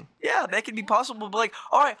saying. Yeah, that could be possible. But like,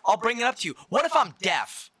 all right, I'll bring it up to you. What if I'm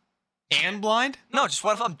deaf? And blind? No, just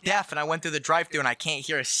what if I'm deaf and I went through the drive-thru and I can't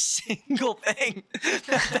hear a single thing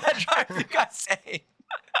that drive-thru guy's saying?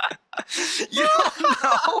 You don't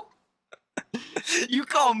know. You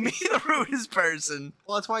call me the rudest person.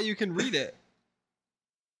 Well, that's why you can read it.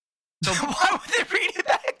 So why would they read it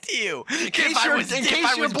back to you? In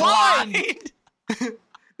case you're blind.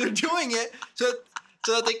 They're doing it so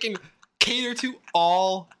that they can cater to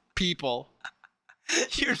all people.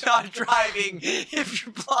 You're not driving if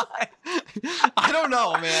you're blind. I don't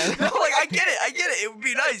know, man. No, like I get it. It would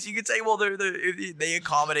be nice. You could say, well, they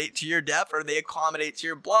accommodate to your deaf or they accommodate to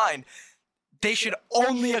your blind. They should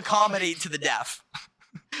only accommodate to the deaf.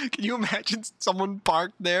 Can you imagine someone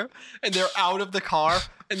parked there and they're out of the car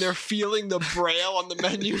and they're feeling the braille on the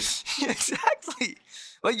menu? Exactly.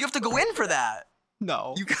 Like you have to go in for that.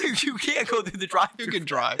 No. You can't go through the drive-thru. You can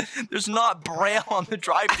drive. There's not braille on the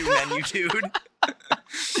drive-thru menu, dude.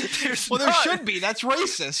 Well, there should be. That's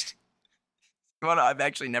racist. I've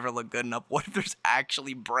actually never looked good enough. What if there's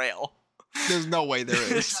actually braille? There's no way there is.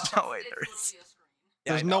 There's no way It's there is. literally a screen.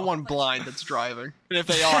 Yeah, There's I no know. one blind that's driving. And if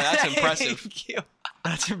they are, that's impressive. Thank you.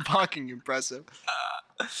 That's fucking impressive.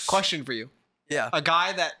 Question for you. Yeah. A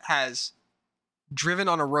guy that has driven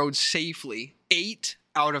on a road safely 8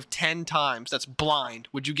 out of 10 times that's blind,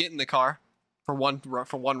 would you get in the car for one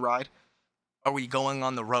ride? Are we going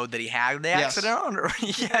on the road that he had the Yes. accident on? Or,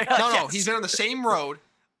 yeah, No, yes. he's been on the same road.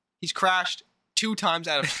 He's crashed 2 times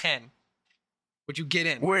out of 10. Would you get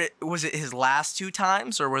in? Was it his last 2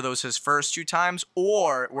 times, or were those his first 2 times,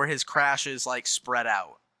 or were his crashes like spread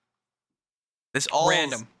out? This all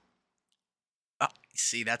Random.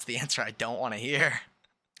 See, that's the answer I don't want to hear.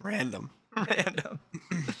 Random. Random.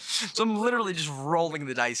 So I'm literally just rolling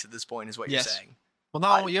the dice at this point, is what Yes. you're saying. Well,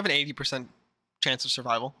 no, you have an 80% chance of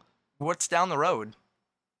survival. What's down the road?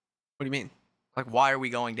 What do you mean? Like, why are we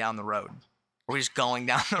going down the road? Are we just going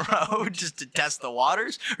down the road just to test the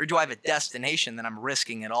waters, or do I have a destination that I'm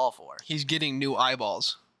risking it all for? He's getting new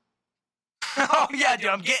eyeballs. Oh yeah, dude,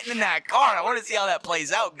 I'm getting in that car. I want to see how that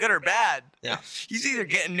plays out, good or bad. Yeah. He's either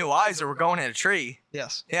getting new eyes or we're going in a tree.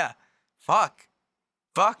 Yes. Yeah. Fuck,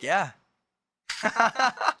 yeah.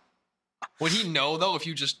 Would he know, though, if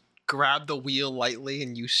you just grabbed the wheel lightly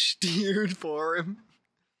and you steered for him?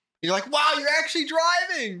 You're like, wow, you're actually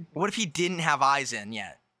driving. What if he didn't have eyes in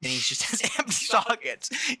yet? and he just has empty sockets,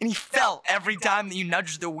 and he felt every time that you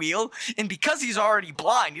nudged the wheel. And because he's already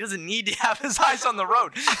blind, he doesn't need to have his eyes on the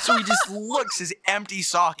road, so he just looks his empty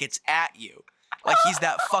sockets at you, like he's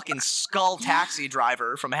that fucking skull taxi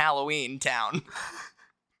driver from Halloween Town.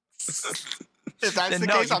 If that's the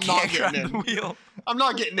No, case, you I'm not can't getting grab the in. wheel. I'm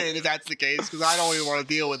not getting in if that's the case, because I don't even want to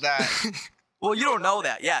deal with that. Well, you don't know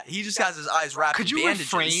that. Yeah, he just has his eyes wrapped Could in you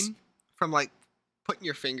bandages. refrain from like putting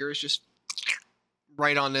your fingers just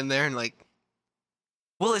right on in there and like?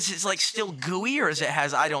 Well, is it like still gooey, or is it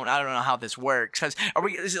has? I don't know how this works.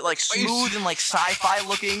 Is it like smooth and like sci-fi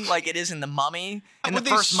looking, like it is in the Mummy, in the Would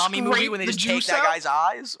they first Mummy movie scrape when they the just take juice that out? guy's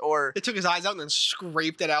eyes, or They took his eyes out and then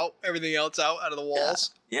scraped it out, everything else out of the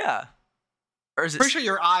walls. yeah, or is it? Pretty sure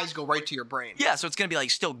your eyes go right to your brain. Yeah, so it's gonna be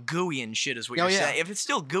like still gooey and shit, is what Oh, you're yeah. saying. If it's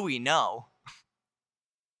still gooey, no.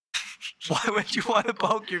 Why would you want to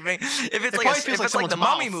poke your finger? If it's It like probably if feels like it's like the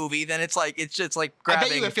someone's Mummy mouth. movie, then it's like I grabbing.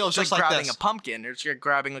 bet you it feels it's just like like grabbing this. a pumpkin, or it's like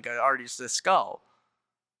grabbing like an artist's skull.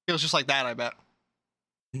 Feels just like that, I bet.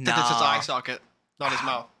 No, Except it's his eye socket, not his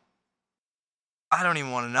mouth. I don't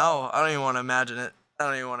even want to know. I don't even want to imagine it. I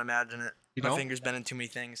don't even want to imagine it. You My don't? finger's been in too many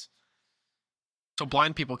things. So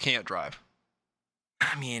blind people can't drive.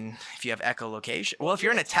 I mean, if you have echolocation. Well, if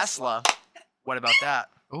you're in a Tesla, what about that?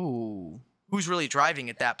 Ooh. Who's really driving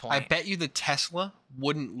at that point? I bet you the Tesla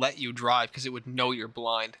wouldn't let you drive because it would know you're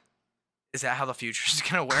blind. Is that how the future is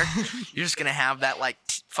gonna work? You're just gonna have that like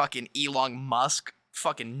fucking Elon Musk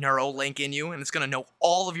fucking Neuralink in you, and it's gonna know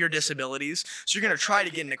all of your disabilities. So you're gonna try to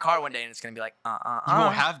get in a car one day, and it's gonna be like, You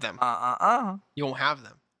won't have them. You won't have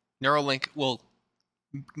them. Neuralink will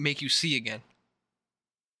make you see again.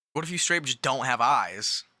 What if you straight up just don't have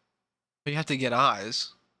eyes? But you have to get eyes.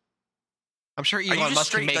 I'm sure Are you Elon just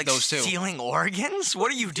Musk can straight make like those too. stealing organs?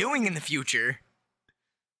 What are you doing in the future?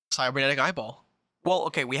 Cybernetic eyeball. Well,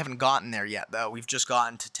 okay, we haven't gotten there yet, though. We've just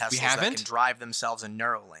gotten to Teslas that haven't? can drive themselves in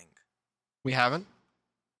Neuralink. We haven't?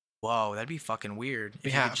 Whoa, that'd be fucking weird. We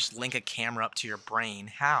If you have. could just link a camera up to your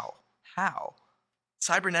brain. How?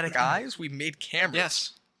 Cybernetic eyes? We made cameras.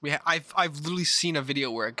 Yes. I've literally seen a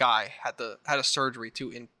video where a guy had a surgery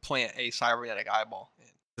to implant a cybernetic eyeball in.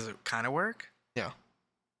 Does it kind of work?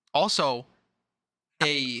 Also,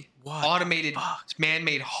 a What? automated Fuck.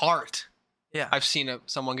 man-made heart. Yeah. I've seen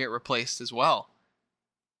someone get replaced as well.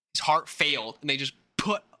 His heart failed, and they just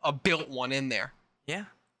put a built one in there. Yeah.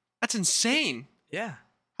 That's insane. Yeah.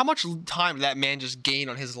 How much time did that man just gain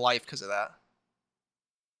on his life because of that?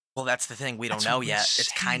 Well, that's the thing. We don't That's know yet. It's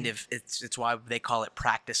insane. kind of it's why they call it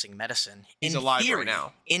practicing medicine. He's In alive right theory,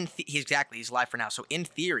 now. Exactly, he's alive for now. So in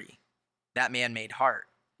theory, that man-made heart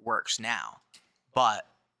works now. But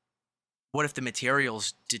what if the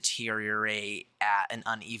materials deteriorate at an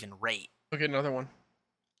uneven rate? Look at another one.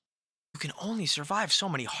 You can only survive so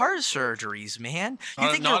many heart surgeries, man. You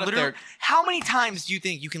Not- think not you're if literally? they're- How many times do you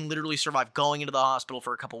think you can literally survive going into the hospital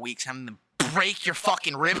for a couple weeks, having them break your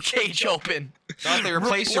fucking rib cage open? Not if they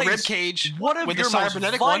replace your rib cage One of with your the most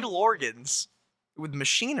cybernetic one. vital organs with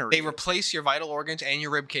machinery. They replace your vital organs and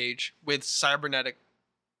your rib cage with cybernetic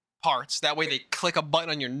parts. That way, they click a button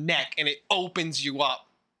on your neck and it opens you up.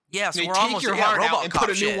 yeah, so They we're take almost your yeah, heart out Robot and Cop put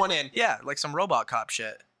a new shit. one in. Yeah, like some robot cop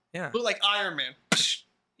shit. Yeah, Look like Iron Man.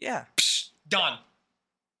 yeah, Done.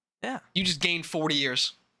 yeah. You just gained 40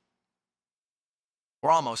 years.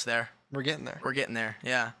 We're almost there. We're getting there. We're getting there.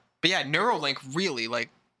 Yeah. But yeah, Neuralink really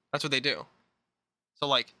that's what they do. So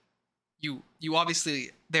like you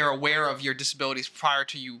obviously they're aware of your disabilities prior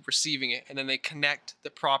to you receiving it, and then they connect the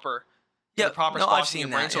proper Yeah, the proper no, I've spots in your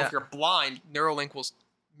seen brain. that, So yeah. if you're blind, Neuralink will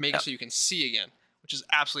make Yep. it so you can see again, which is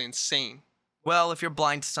absolutely insane. Well, if you're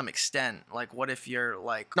blind to some extent, like what if you're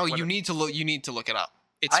like? No, what you if- need to look. You need to look it up.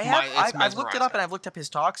 It's I have. it's I've looked it up mesmerizing. and I've looked up his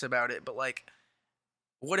talks about it. But like,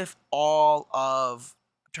 what if all of?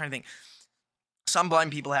 I'm trying to think. Some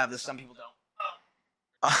blind people have this. Some people don't.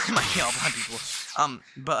 It might be all blind people.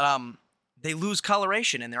 But they lose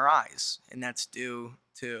coloration in their eyes, and that's due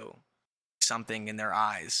to something in their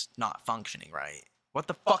eyes not functioning right. What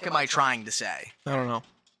the fuck am I trying to say? I don't know.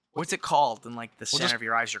 What's it called in like the center just- of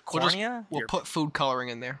your eyes? Your We'll just- cornea? We'll Your- put food coloring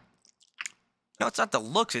in there. No, it's not the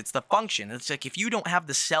looks. It's the function. It's like if you don't have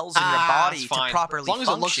the cells in your That's body to fine. properly As long as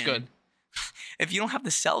function. it looks good. If you don't have the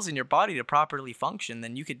cells in your body to properly function,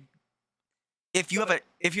 then you could. If you have a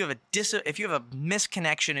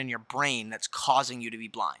misconnection in your brain that's causing you to be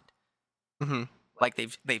blind, Mm-hmm. like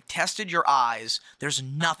they've tested your eyes, there's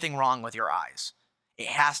nothing wrong with your eyes. It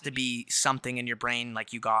has to be something in your brain,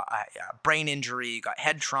 like you got a brain injury, you got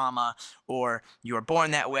head trauma, or you were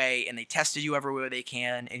born that way and they tested you everywhere they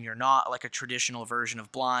can, and you're not like a traditional version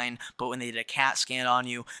of blind. But when they did a CAT scan on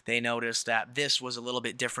you, they noticed that this was a little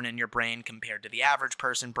bit different in your brain compared to the average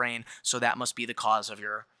person brain. So that must be the cause of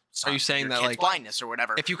your Are you saying your that, kid's like, blindness or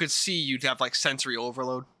whatever? If you could see, you'd have like sensory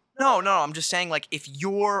overload. No, I'm just saying, like, if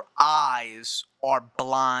your eyes are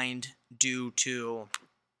blind due to,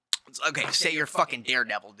 okay, say you're fucking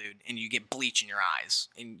Daredevil, dude, and you get bleach in your eyes,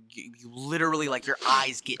 and you literally, like, your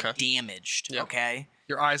eyes get Okay. damaged, Yeah. okay?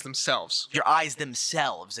 Your eyes themselves. Your eyes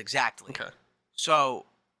themselves, exactly. Okay. So,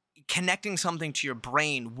 connecting something to your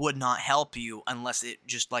brain would not help you unless it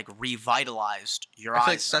just, like, revitalized your I eyes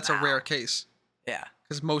think that's a somehow. rare case Yeah.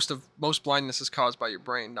 because most blindness is caused by your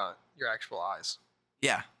brain, not your actual eyes.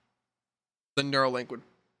 Yeah. The Neuralink would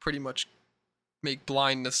pretty much make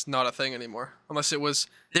blindness not a thing anymore, unless it was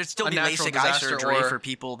There'd still a be natural LASIK eye disaster surgery or- for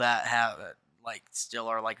people that have, like, still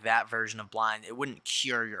are like that version of blind. It wouldn't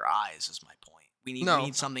cure your eyes, is my point. We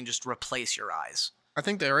need something just to replace your eyes. I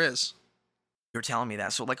think there is. You're telling me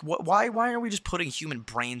that. So, like, why aren't we just putting human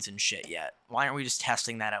brains in shit yet? Why aren't we just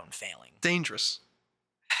testing that out and failing? Dangerous.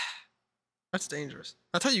 That's dangerous.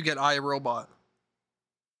 That's how you get iRobot.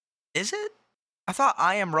 Is it? I thought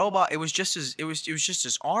I Am Robot. It was just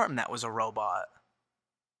his arm that was a robot.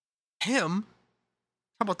 Him?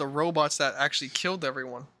 How about the robots that actually killed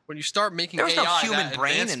everyone? When you start making There was AI, no human that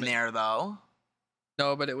brain in advancement- there though.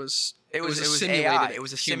 No, but it was It was a AI. simulated. It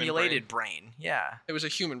was a human simulated brain. brain. Yeah. It was a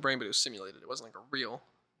human brain, but it was simulated. It wasn't like a real.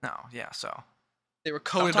 No. Yeah. So. They were I'm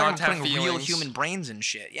coded talking not to have putting real feelings. human brains and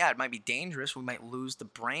shit. Yeah, it might be dangerous. We might lose the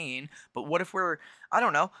brain. But what if we're, I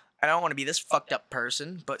don't know. I don't want to be this fucked up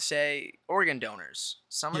person, but say organ donors.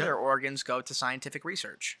 Some of Yeah. their organs go to scientific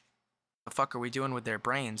research. The fuck are we doing with their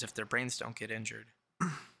brains if their brains don't get injured? Do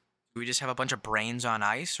we just have a bunch of brains on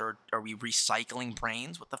ice, or are we recycling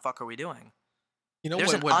brains? What the fuck are we doing? You know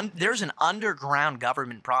There's what? there's an underground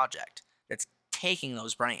government project that's taking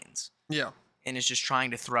those brains Yeah. and is just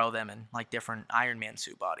trying to throw them in like different Iron Man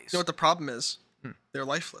suit bodies. You know what the problem is? Hmm. They're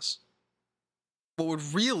lifeless. What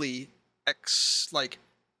would really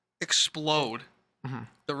explode Mhm.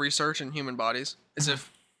 the research in human bodies is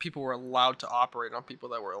if people were allowed to operate on people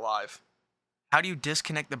that were alive. How do you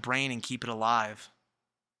disconnect the brain and keep it alive?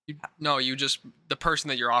 The person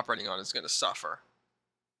that you're operating on is going to suffer.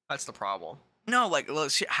 That's the problem. No, like,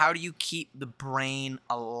 how do you keep the brain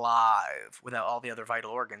alive without all the other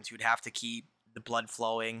vital organs? You'd have to keep the blood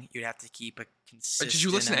flowing. You'd have to keep a consistent. Did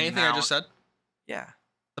you listen to anything I just said? Yeah.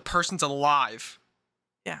 The person's alive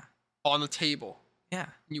Yeah. on the table. Yeah.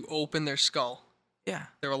 You open their skull. Yeah.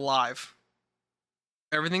 They're alive.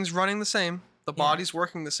 Everything's running the same. The Yeah. body's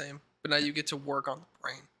working the same. But now you get to work on the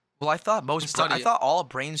brain. Well, I thought study I it. thought all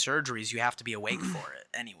brain surgeries you have to be awake for it,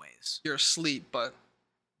 anyways. You're asleep, but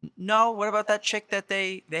No, what about that chick that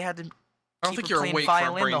they had to? I don't keep think her you're playing awake for a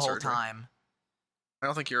violin brain the whole surgery. time. I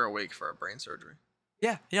don't think you're awake for a brain surgery.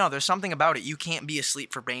 Yeah, there's something about it. You can't be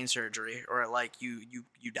asleep for brain surgery, or like you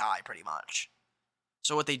die pretty much.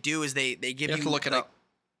 So what they do is they give You you have to look it like, up.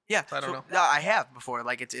 Yeah, I don't know. Yeah, I have before.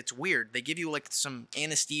 Like it's weird. They give you like some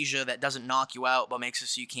anesthesia that doesn't knock you out, but makes it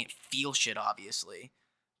so you can't feel shit, obviously.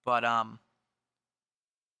 But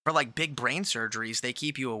for like big brain surgeries, they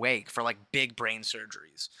keep you awake for like big brain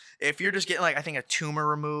surgeries. If you're just getting like I think a tumor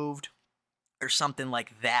removed or something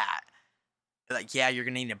like that, like yeah, you're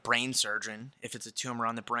gonna need a brain surgeon if it's a tumor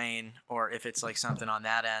on the brain or if it's like something on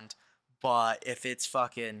that end. But if it's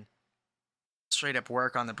fucking straight up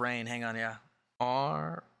work on the brain, hang on, yeah.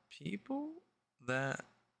 Are people that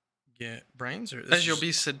get brain surgery? As you'll be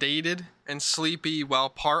sedated and sleepy while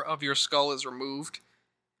part of your skull is removed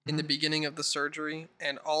in the beginning of the surgery,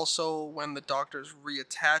 and also when the doctors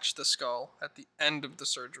reattach the skull at the end of the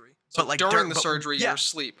surgery. So But, like, during the but- surgery, yeah. you're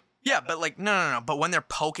asleep. Yeah, but like no. But when they're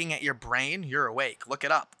poking at your brain, you're awake. Look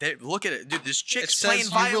it up. Look at it, dude. This It chick's playing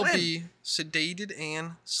says you violin. will be sedated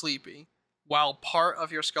and sleepy while part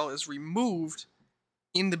of your skull is removed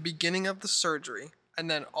in the beginning of the surgery, and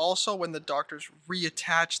then also when the doctors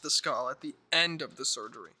reattach the skull at the end of the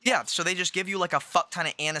surgery. Yeah, so they just give you like a fuck ton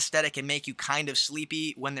of anesthetic and make you kind of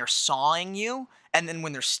sleepy when they're sawing you, and then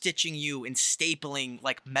when they're stitching you and stapling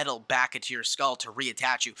like metal back into your skull to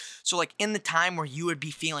reattach you. So like in the time where you would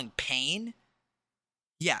be feeling pain,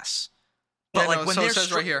 yes. But Yeah, like no, when so they're it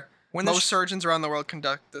says right here, when they're most surgeons around the world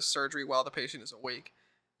conduct this surgery while the patient is awake.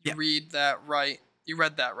 You Yeah. read that right. You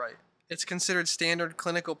read that right. It's considered standard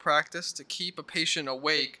clinical practice to keep a patient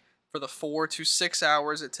awake for the 4 to 6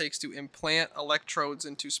 hours it takes to implant electrodes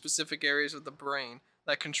into specific areas of the brain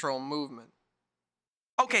that control movement.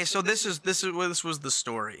 Okay, so this was the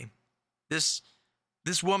story. This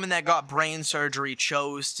This woman that got brain surgery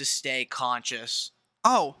chose to stay conscious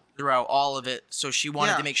Oh, throughout all of it, so she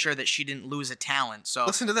wanted Yeah. to make sure that she didn't lose a talent. So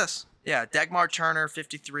listen to this. yeah, Dagmar Turner,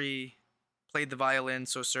 53, played the violin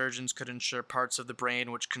so surgeons could ensure parts of the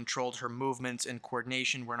brain which controlled her movements and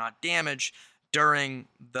coordination were not damaged during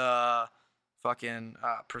the fucking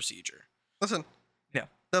procedure. Listen. Yeah.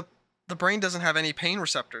 The brain doesn't have any pain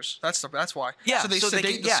receptors. That's why. Yeah, So they so they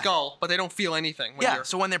sedate can- the yeah. skull, but they don't feel anything. When Yeah, you're-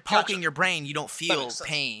 so when they're poking Gotcha. your brain, you don't feel makes sense.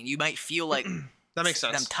 pain. You might feel like That makes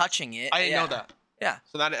them sense. touching it. I didn't yeah. know that. Yeah.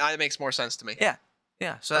 So that makes more sense to me. Yeah.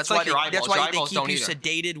 Yeah, so That's that's, like your why that's eyeballs. Your why they eyeballs keep don't you either.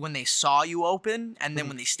 sedated when they saw you open, and then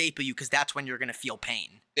when they staple you, because that's when you're gonna feel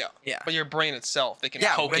pain. Yeah. Yeah. But your brain itself, they can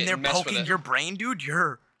Yeah, poke when it they're and mess with poking it. your brain, dude,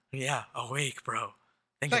 you're awake, bro.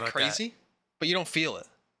 Think Isn't that about crazy? But you don't feel it.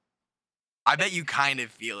 I bet you kind of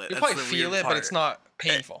feel it. You That's probably the feel weird it, but it's part. not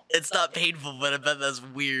painful. It's not painful, but I bet that's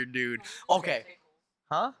weird, dude. Okay.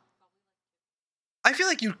 Huh? I feel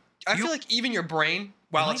like I feel like even your brain,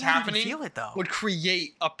 while You it's might not even happening, feel it though. would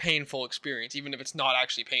create a painful experience, even if it's not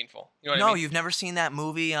actually painful. You know what No, I mean? you've never seen that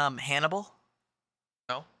movie, Hannibal?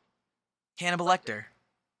 No. Hannibal Lecter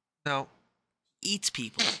No. eats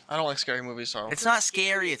people. I don't like scary movies, so It's not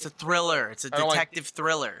scary. It's a thriller. It's a I don't like- detective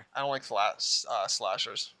thriller. I don't like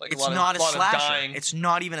slashers. Like It's a lot not of, a lot slasher. Of dying. It's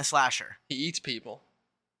not even a slasher. He eats people.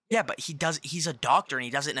 Yeah, but he's a doctor and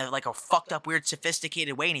he does it in like a fucked up, weird,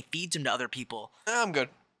 sophisticated way, and he feeds them to other people. I'm good.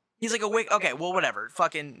 He's like a wig. Okay, well, whatever.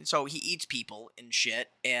 Fucking. So he eats people and shit.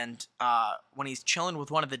 And when he's chilling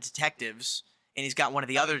with one of the detectives, and he's got one of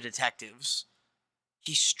the other detectives,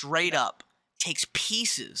 he straight up takes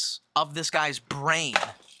pieces of this guy's brain,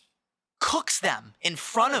 cooks them in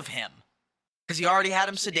front of him, because he already had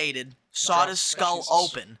him sedated, sawed his skull Jesus.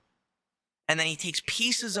 open, and then he takes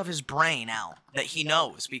pieces of his brain out that he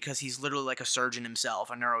knows, because he's literally like a surgeon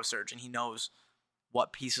himself, a neurosurgeon. He knows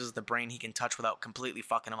what pieces of the brain he can touch without completely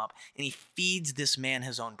fucking him up. And he feeds this man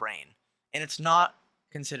his own brain. And it's not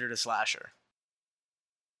considered a slasher.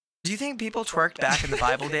 Do you think people twerked back in the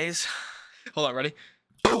Bible days? Hold on, ready?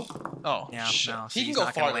 Oh, Yeah, shit. no. He can he's go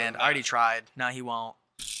not gonna farther. land. I already tried. No, he won't.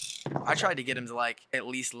 I tried to get him to like at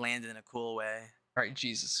least land in a cool way. All right,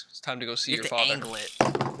 Jesus. It's time to go see You your have to father. angle it. You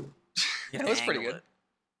have That to was pretty angle good. it.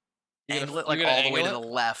 You Angle gonna- it like you gonna all the way to angle the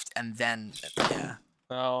it? left, and then yeah.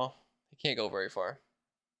 No, he can't go very far.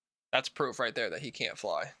 That's proof right there that he can't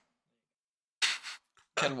fly.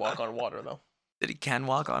 Can walk on water though. That he can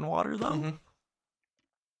walk on water though. Mhm.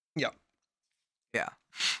 Yeah. Yeah.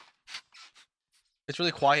 It's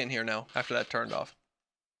really quiet in here now after that turned off.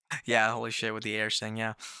 Yeah. Holy shit with the air thing.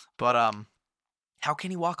 Yeah. But how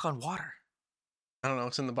can he walk on water? I don't know.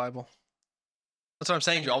 It's in the Bible. That's what I'm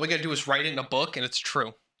saying, Joe. All we gotta do is write it in a book, and it's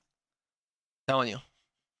true. Telling you,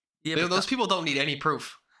 Yeah, those people don't need any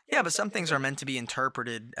proof. Yeah, but some things are meant to be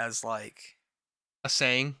interpreted as like A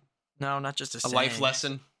saying, no, not just a a saying. life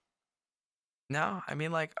lesson, No, I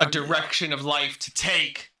mean like a direction of life to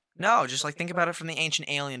take. No, just like think about it from the ancient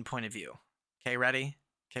alien point of view. Okay, ready?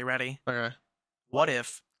 Okay, ready? Okay. What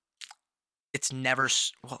if it's never?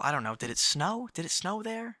 Well, I don't know. Did it snow? Did it snow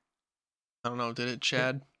there? I don't know. Did it,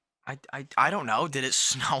 Chad? I don't know. Did it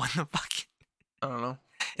snow in the fucking? I don't know.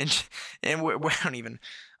 And we don't even.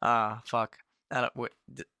 Fuck.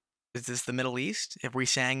 Is this the Middle East? If we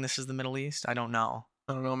sang this is the Middle East, I don't know.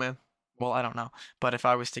 I don't know, man. Well, I don't know. But if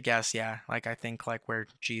I was to guess, yeah, like I think like where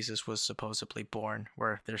Jesus was supposedly born,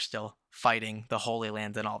 where they're still fighting the Holy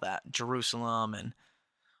Land and all that, Jerusalem and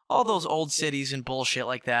all those old cities and bullshit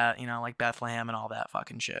like that, you know, like Bethlehem and all that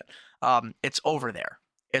fucking shit. It's over there.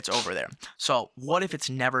 It's over there. So what if it's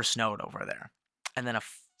never snowed over there? And then a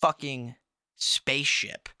fucking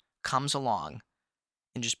spaceship comes along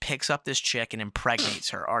and just picks up this chick and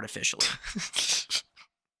impregnates her artificially.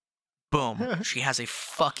 Boom. She has a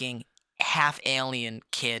fucking half alien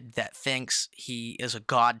kid that thinks he is a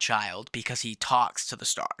godchild because he talks to the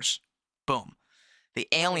stars. Boom. The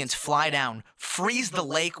aliens fly down, freeze the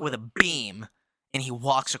lake with a beam, and he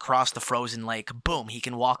walks across the frozen lake. Boom. He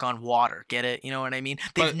can walk on water. Get it? You know what I mean?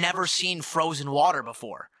 They've never seen frozen water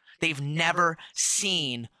before. They've never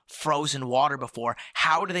seen frozen water before.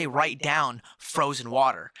 How do they write down frozen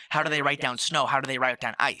water? How do they write down snow? How do they write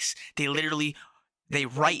down ice? They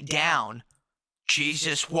write down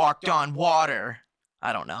Jesus walked on water.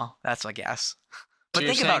 I don't know. That's a guess. But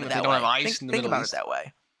you're think about saying it that that they don't way. have ice in the Think Middle about East? it that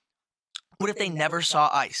way. What if they never saw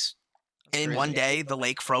ice? That's And crazy. one day the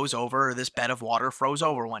lake froze over, or this bed of water froze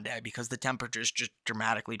over one day because the temperatures just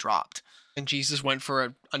dramatically dropped. And Jesus went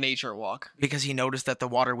for a nature walk. Because he noticed that the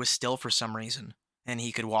water was still for some reason. And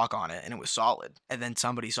he could walk on it and it was solid. And then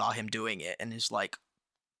somebody saw him doing it and is like,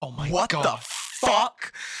 Oh my what God. the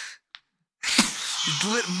fuck?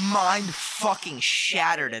 Mind fucking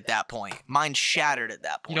shattered at that point. Mind shattered at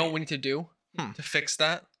that point. You know what we need to do to fix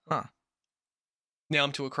that? Huh. Nail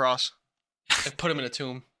him to a cross and put him in a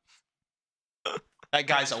tomb. That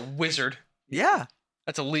guy's a wizard. Yeah.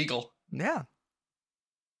 That's illegal. Yeah.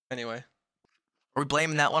 Anyway. Are we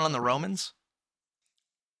blaming that one on the Romans?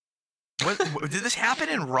 What did this happen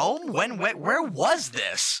in Rome? Where was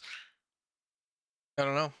this? I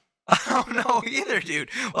don't know. I don't know either, dude.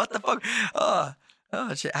 What the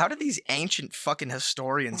fuck? Shit. How do these ancient fucking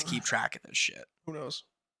historians keep track of this shit? Who knows?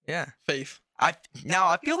 Yeah. Faith. I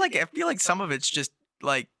feel like some of it's just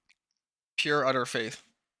like Pure, utter faith.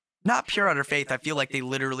 not pure utter faith. I feel like they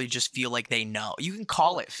literally just feel like they know. You can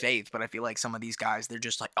call it faith, but I feel like some of these guys, they're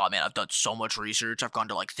just like, oh man, I've done so much research. I've gone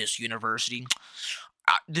to like this university.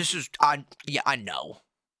 I know.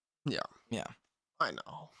 Yeah. Yeah. I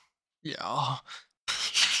know. Yeah.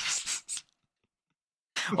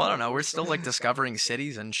 Well, I don't know. We're still like discovering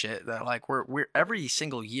cities and shit that like we're every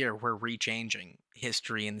single year we're rechanging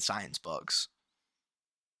history in science books.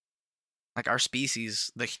 Like our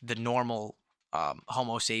species, the normal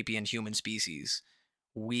Homo sapien human species,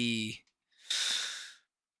 we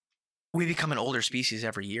become an older species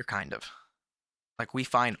every year, kind of. Like we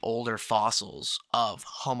find older fossils of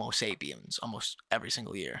Homo sapiens almost every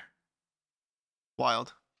single year.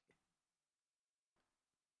 Wild.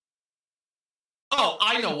 Oh,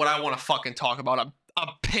 I know what I want to fucking talk about. I'm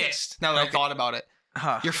pissed now that I thought about it.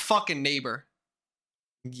 Your fucking neighbor.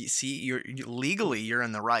 You see, you're legally you're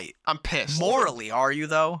in the right. I'm pissed. Morally, are you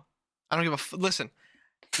though? I don't give a listen.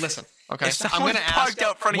 Okay, If someone was parked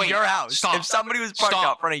out front of your house, Stop. if somebody was parked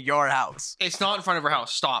out front of your house, It's not in front of her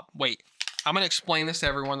house. Stop. Wait. I'm gonna explain this to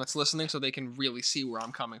everyone that's listening so they can really see where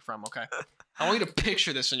I'm coming from. Okay. I want you to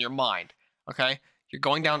picture this in your mind. Okay. You're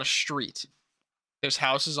going down a street. There's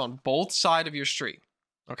houses on both sides of your street.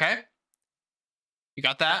 Okay? You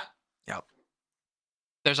got that? Yep.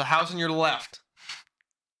 There's a house on your left.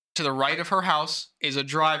 To the right of her house is a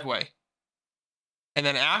driveway. And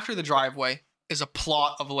then after the driveway is a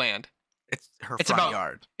plot of land. it's her It's front about-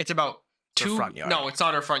 yard. It's about Her two. front yard. No, it's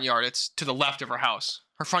not her front yard. It's to the left of her house.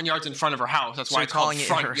 Her front yard's in front of her house. That's So why you're it's called calling it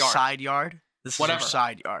front her yard. side yard? This Whatever. is her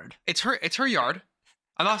side yard. It's her yard.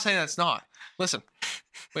 I'm not saying that's not. Listen,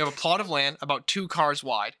 we have a plot of land about 2 cars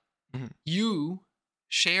wide. Mhm. You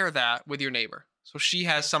share that with your neighbor. So she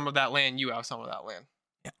has some of that land, you have some of that land.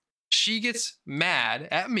 Yeah. She gets mad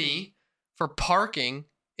at me for parking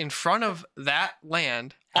in front of that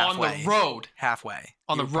land on Halfway. the road. Halfway.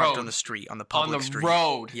 On You the parked road. on the street, on the On public the street.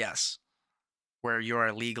 road. Yes. Where you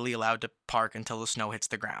are legally allowed to park until the snow hits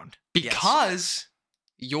the ground. Yes. Because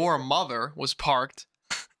your mother was parked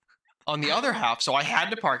on the other half, so I had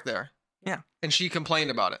to park there. Yeah. And she complained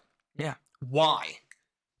about it. Yeah. Why?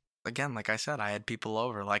 Again, like I said, I had people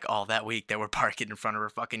over like all that week that were parking in front of her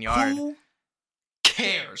fucking yard. Who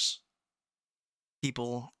cares?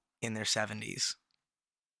 People in their 70s.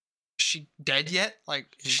 Is she dead yet?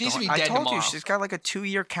 Like, She's she needs to be going- dead I told tomorrow. you, she's got like a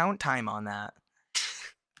 2-year count time on that.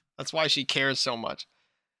 That's why she cares so much.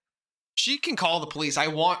 She can call the police.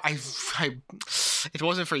 If it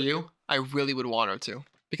wasn't for you, I really would want her to.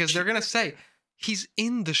 Because they're going to say, he's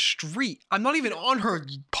in the street. I'm not even on her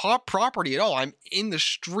property at all. I'm in the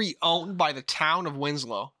street owned by the town of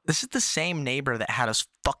Winslow. This is the same neighbor that had us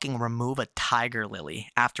fucking remove a tiger lily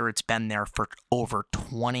after it's been there for over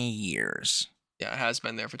 20 years. Yeah, it has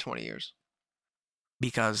been there for 20 years.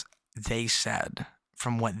 Because they said,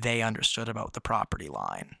 from what they understood about the property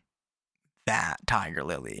line, that tiger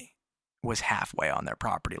lily was halfway on their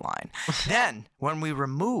property line. Then, when we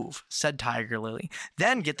remove said tiger lily,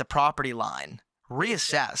 then get the property line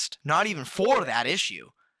reassessed, not even for that issue,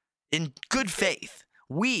 in good faith,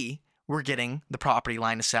 we were getting the property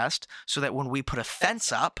line assessed so that when we put a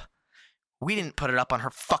fence up, we didn't put it up on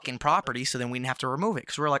her fucking property, so then we didn't have to remove it.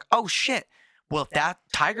 Because we were like, oh shit, well, if that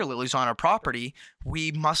tiger lily's on our property,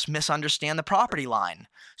 we must misunderstand the property line.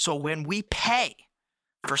 So when we pay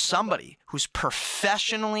for somebody who's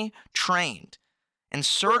professionally trained and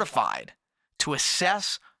certified to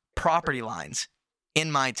assess property lines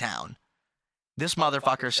in my town, this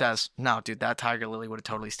motherfucker says, no, dude, that tiger lily would have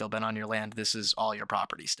totally still been on your land. This is all your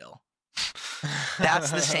property still.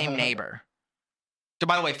 That's the same neighbor. So,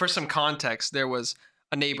 by the way, for some context, there was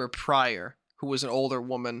a neighbor prior who was an older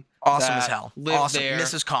woman. Awesome as that hell. Lived Awesome. there.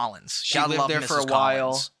 Mrs. Collins. She Gotta lived love there for a Mrs.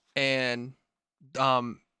 while, Collins. and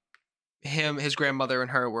his grandmother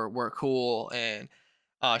and her were cool, and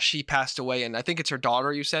she passed away, and I think it's her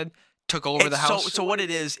daughter. You said took over the house. So what it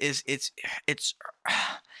is it's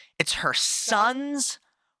her son's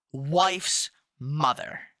wife's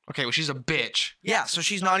mother. Okay, well, she's a bitch. Yeah, so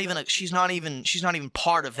she's not even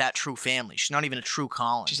part of that true family. She's not even a true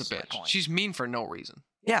Collins. She's a at that bitch. point. She's mean for no reason.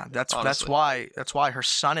 Yeah, that's Honestly. why her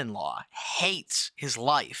son-in-law hates his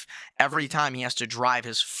life every time he has to drive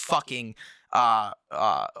his fucking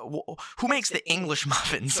who makes the English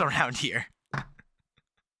muffins around here?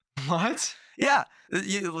 What? Yeah,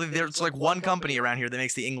 there's like one company around here that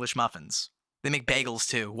makes the English muffins. They make bagels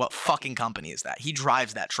too. What fucking company is that? He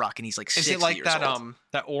drives that truck and he's like 60 Is it like years that old.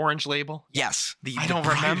 that orange label? Yes. I don't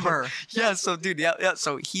remember. Yeah, so dude, yeah.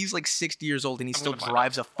 So he's like 60 years old and he still gonna find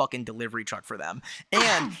drives a fucking delivery truck for them.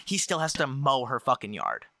 And he still has to mow her fucking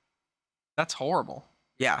yard. That's horrible.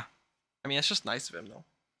 Yeah. I mean, it's just nice of him though.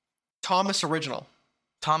 Thomas Original.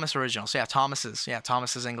 Thomas Originals. Yeah, Thomas's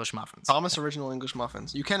English muffins. Thomas Original English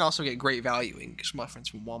Muffins. You can also get Great Value English Muffins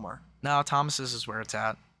from Walmart. No, Thomas's is where it's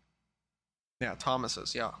at. Yeah,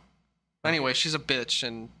 Thomas's, yeah. Anyway, she's a bitch,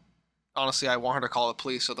 and honestly, I want her to call the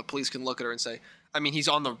police so the police can look at her and say, I mean, he's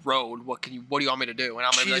on the road. What do you want me to do? And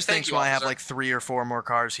I'm gonna She be like, just thank thinks you, when I have officer. like 3 or 4 more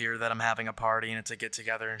cars here that I'm having a party and it's a get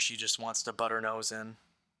together and she just wants to butt her nose in.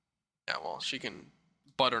 Yeah, well, she can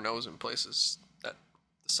butt her nose in places that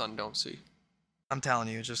the sun don't see. I'm telling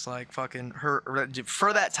you, just like fucking her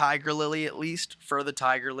for that tiger lily at least, for the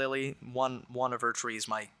tiger lily, one of her trees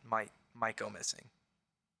might go missing.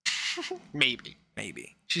 Maybe.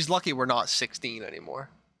 Maybe. She's lucky we're not 16 anymore.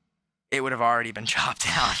 It would have already been chopped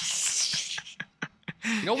down.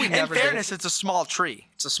 You know, we In never fairness, it's a small tree.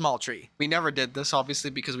 It's a small tree. We never did this, obviously,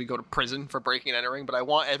 because we go to prison for breaking and entering. But I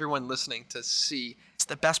want everyone listening to see It's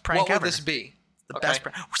the best prank what ever. would this be. The best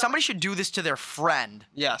prank. Somebody should do this to their friend.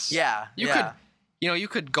 Yes. Yeah. You yeah. could, you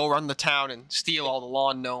could go run the town and steal all the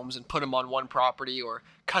lawn gnomes and put them on one property, or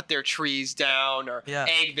cut their trees down, or Yeah.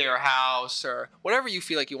 egg their house, or whatever you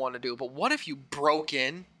feel like you want to do. But what if you broke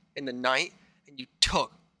in the night and you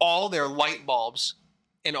took all their light bulbs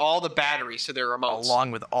and all the batteries to their remotes?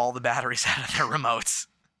 Along with all the batteries out of their remotes.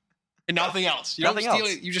 And nothing else. You Nothing don't steal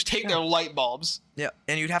else. it. You just take their light bulbs. Yeah,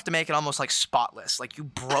 and you'd have to make it almost like spotless. Like you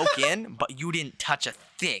broke in, but you didn't touch a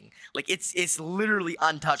thing. Like it's literally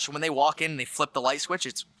untouched. When they walk in and they flip the light switch,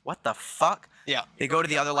 it's what the fuck? Yeah. They go to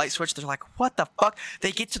the other light switch, they're like, what the fuck?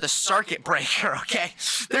 They get to the circuit breaker, okay?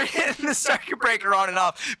 They're hitting the circuit breaker on and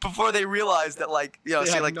off before they realize that, like, you know, They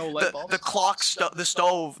see, have like no light the bulbs? clock, the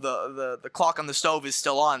stove, the clock on the stove is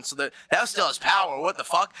still on, so that still has power. What the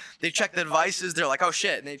fuck? They check the devices, they're like, oh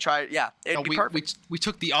shit, and they try, yeah, it'd No, be perfect. we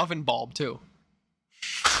took the oven bulb too,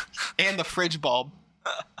 and the fridge bulb.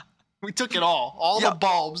 We took it all. All Yeah. the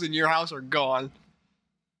bulbs in your house are gone.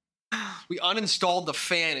 We uninstalled the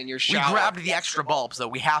fan in your We shower. grabbed the extra bulbs, though.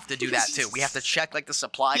 We have to do that too. We have to check like the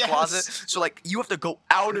supply Yes. closet. So like you have to go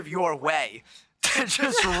out of your way to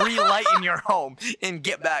just relight in your home and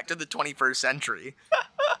get back to the 21st century.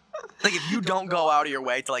 Like if you don't go out of your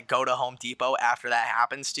way to like go to Home Depot after that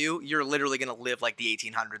happens to you, you're literally gonna live like the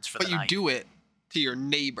 1800s for But the you night. do it to your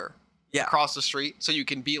neighbor Yeah. across the street, so you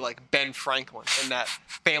can be like Ben Franklin in that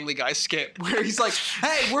Family Guy skit where he's like,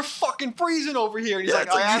 "Hey, we're fucking freezing over here," and he's Yeah, like,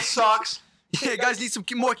 it's like- "Oh, that sucks." Yeah, guys need some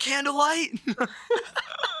more candlelight.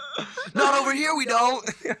 Not over here, we don't.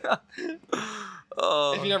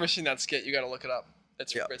 Oh. If you've never seen that skit, you got to look it up.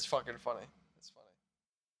 It's Yeah. it's fucking funny. It's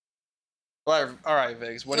funny. All right,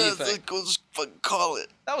 Viggs. What do you think? Just fucking call it.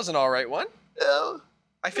 That was an all right one. Yeah.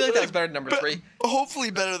 I feel like that was better than number 3.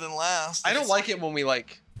 Hopefully better than last. I don't like it when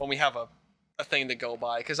we have a thing to go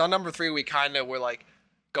by, because on number 3 we kind of were like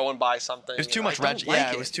going by something. It was too and much I don't reg. like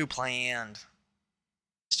Yeah, it was too planned.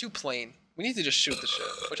 It's too plain. We need to just shoot the shit,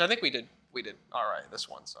 which I think we did. We did all right this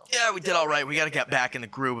one. So Yeah, we did all right. We got to get back in the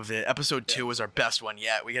groove of it. Episode 2 was our best one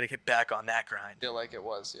yet. We got to get back on that grind. I feel like it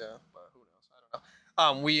was, yeah, but who knows? I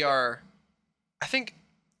don't know. We are. I think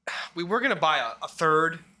we were gonna buy a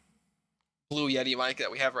third Blue Yeti mic that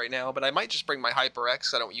we have right now, but I might just bring my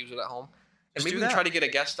HyperX. I don't use it at home, and Just maybe do we can that. try to get a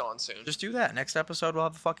guest on soon. Just do that. Next episode, we'll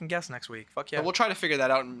have a fucking guest next week. Fuck yeah. But we'll try to figure that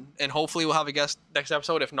out, and hopefully we'll have a guest next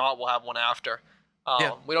episode. If not, we'll have one after.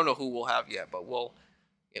 Yeah. We don't know who we'll have yet, but we'll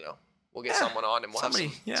get Yeah. someone on, and we'll Somebody-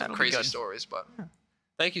 have yeah, some it'll be crazy good. stories. But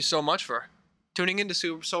thank you so much for tuning in to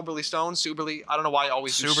Soberly Stoned. Soberly, I don't know why I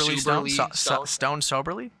always do Soberly Stoned? Stoned. Stone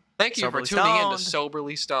Soberly? Thank you Soberly for tuning in to Stoned.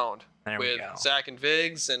 Soberly Stoned There we with go. Zach and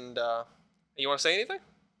Viggs. And you want to say anything?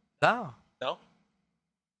 No. No. All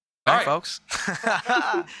All right, right. folks.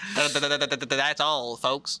 That's all,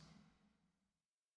 folks.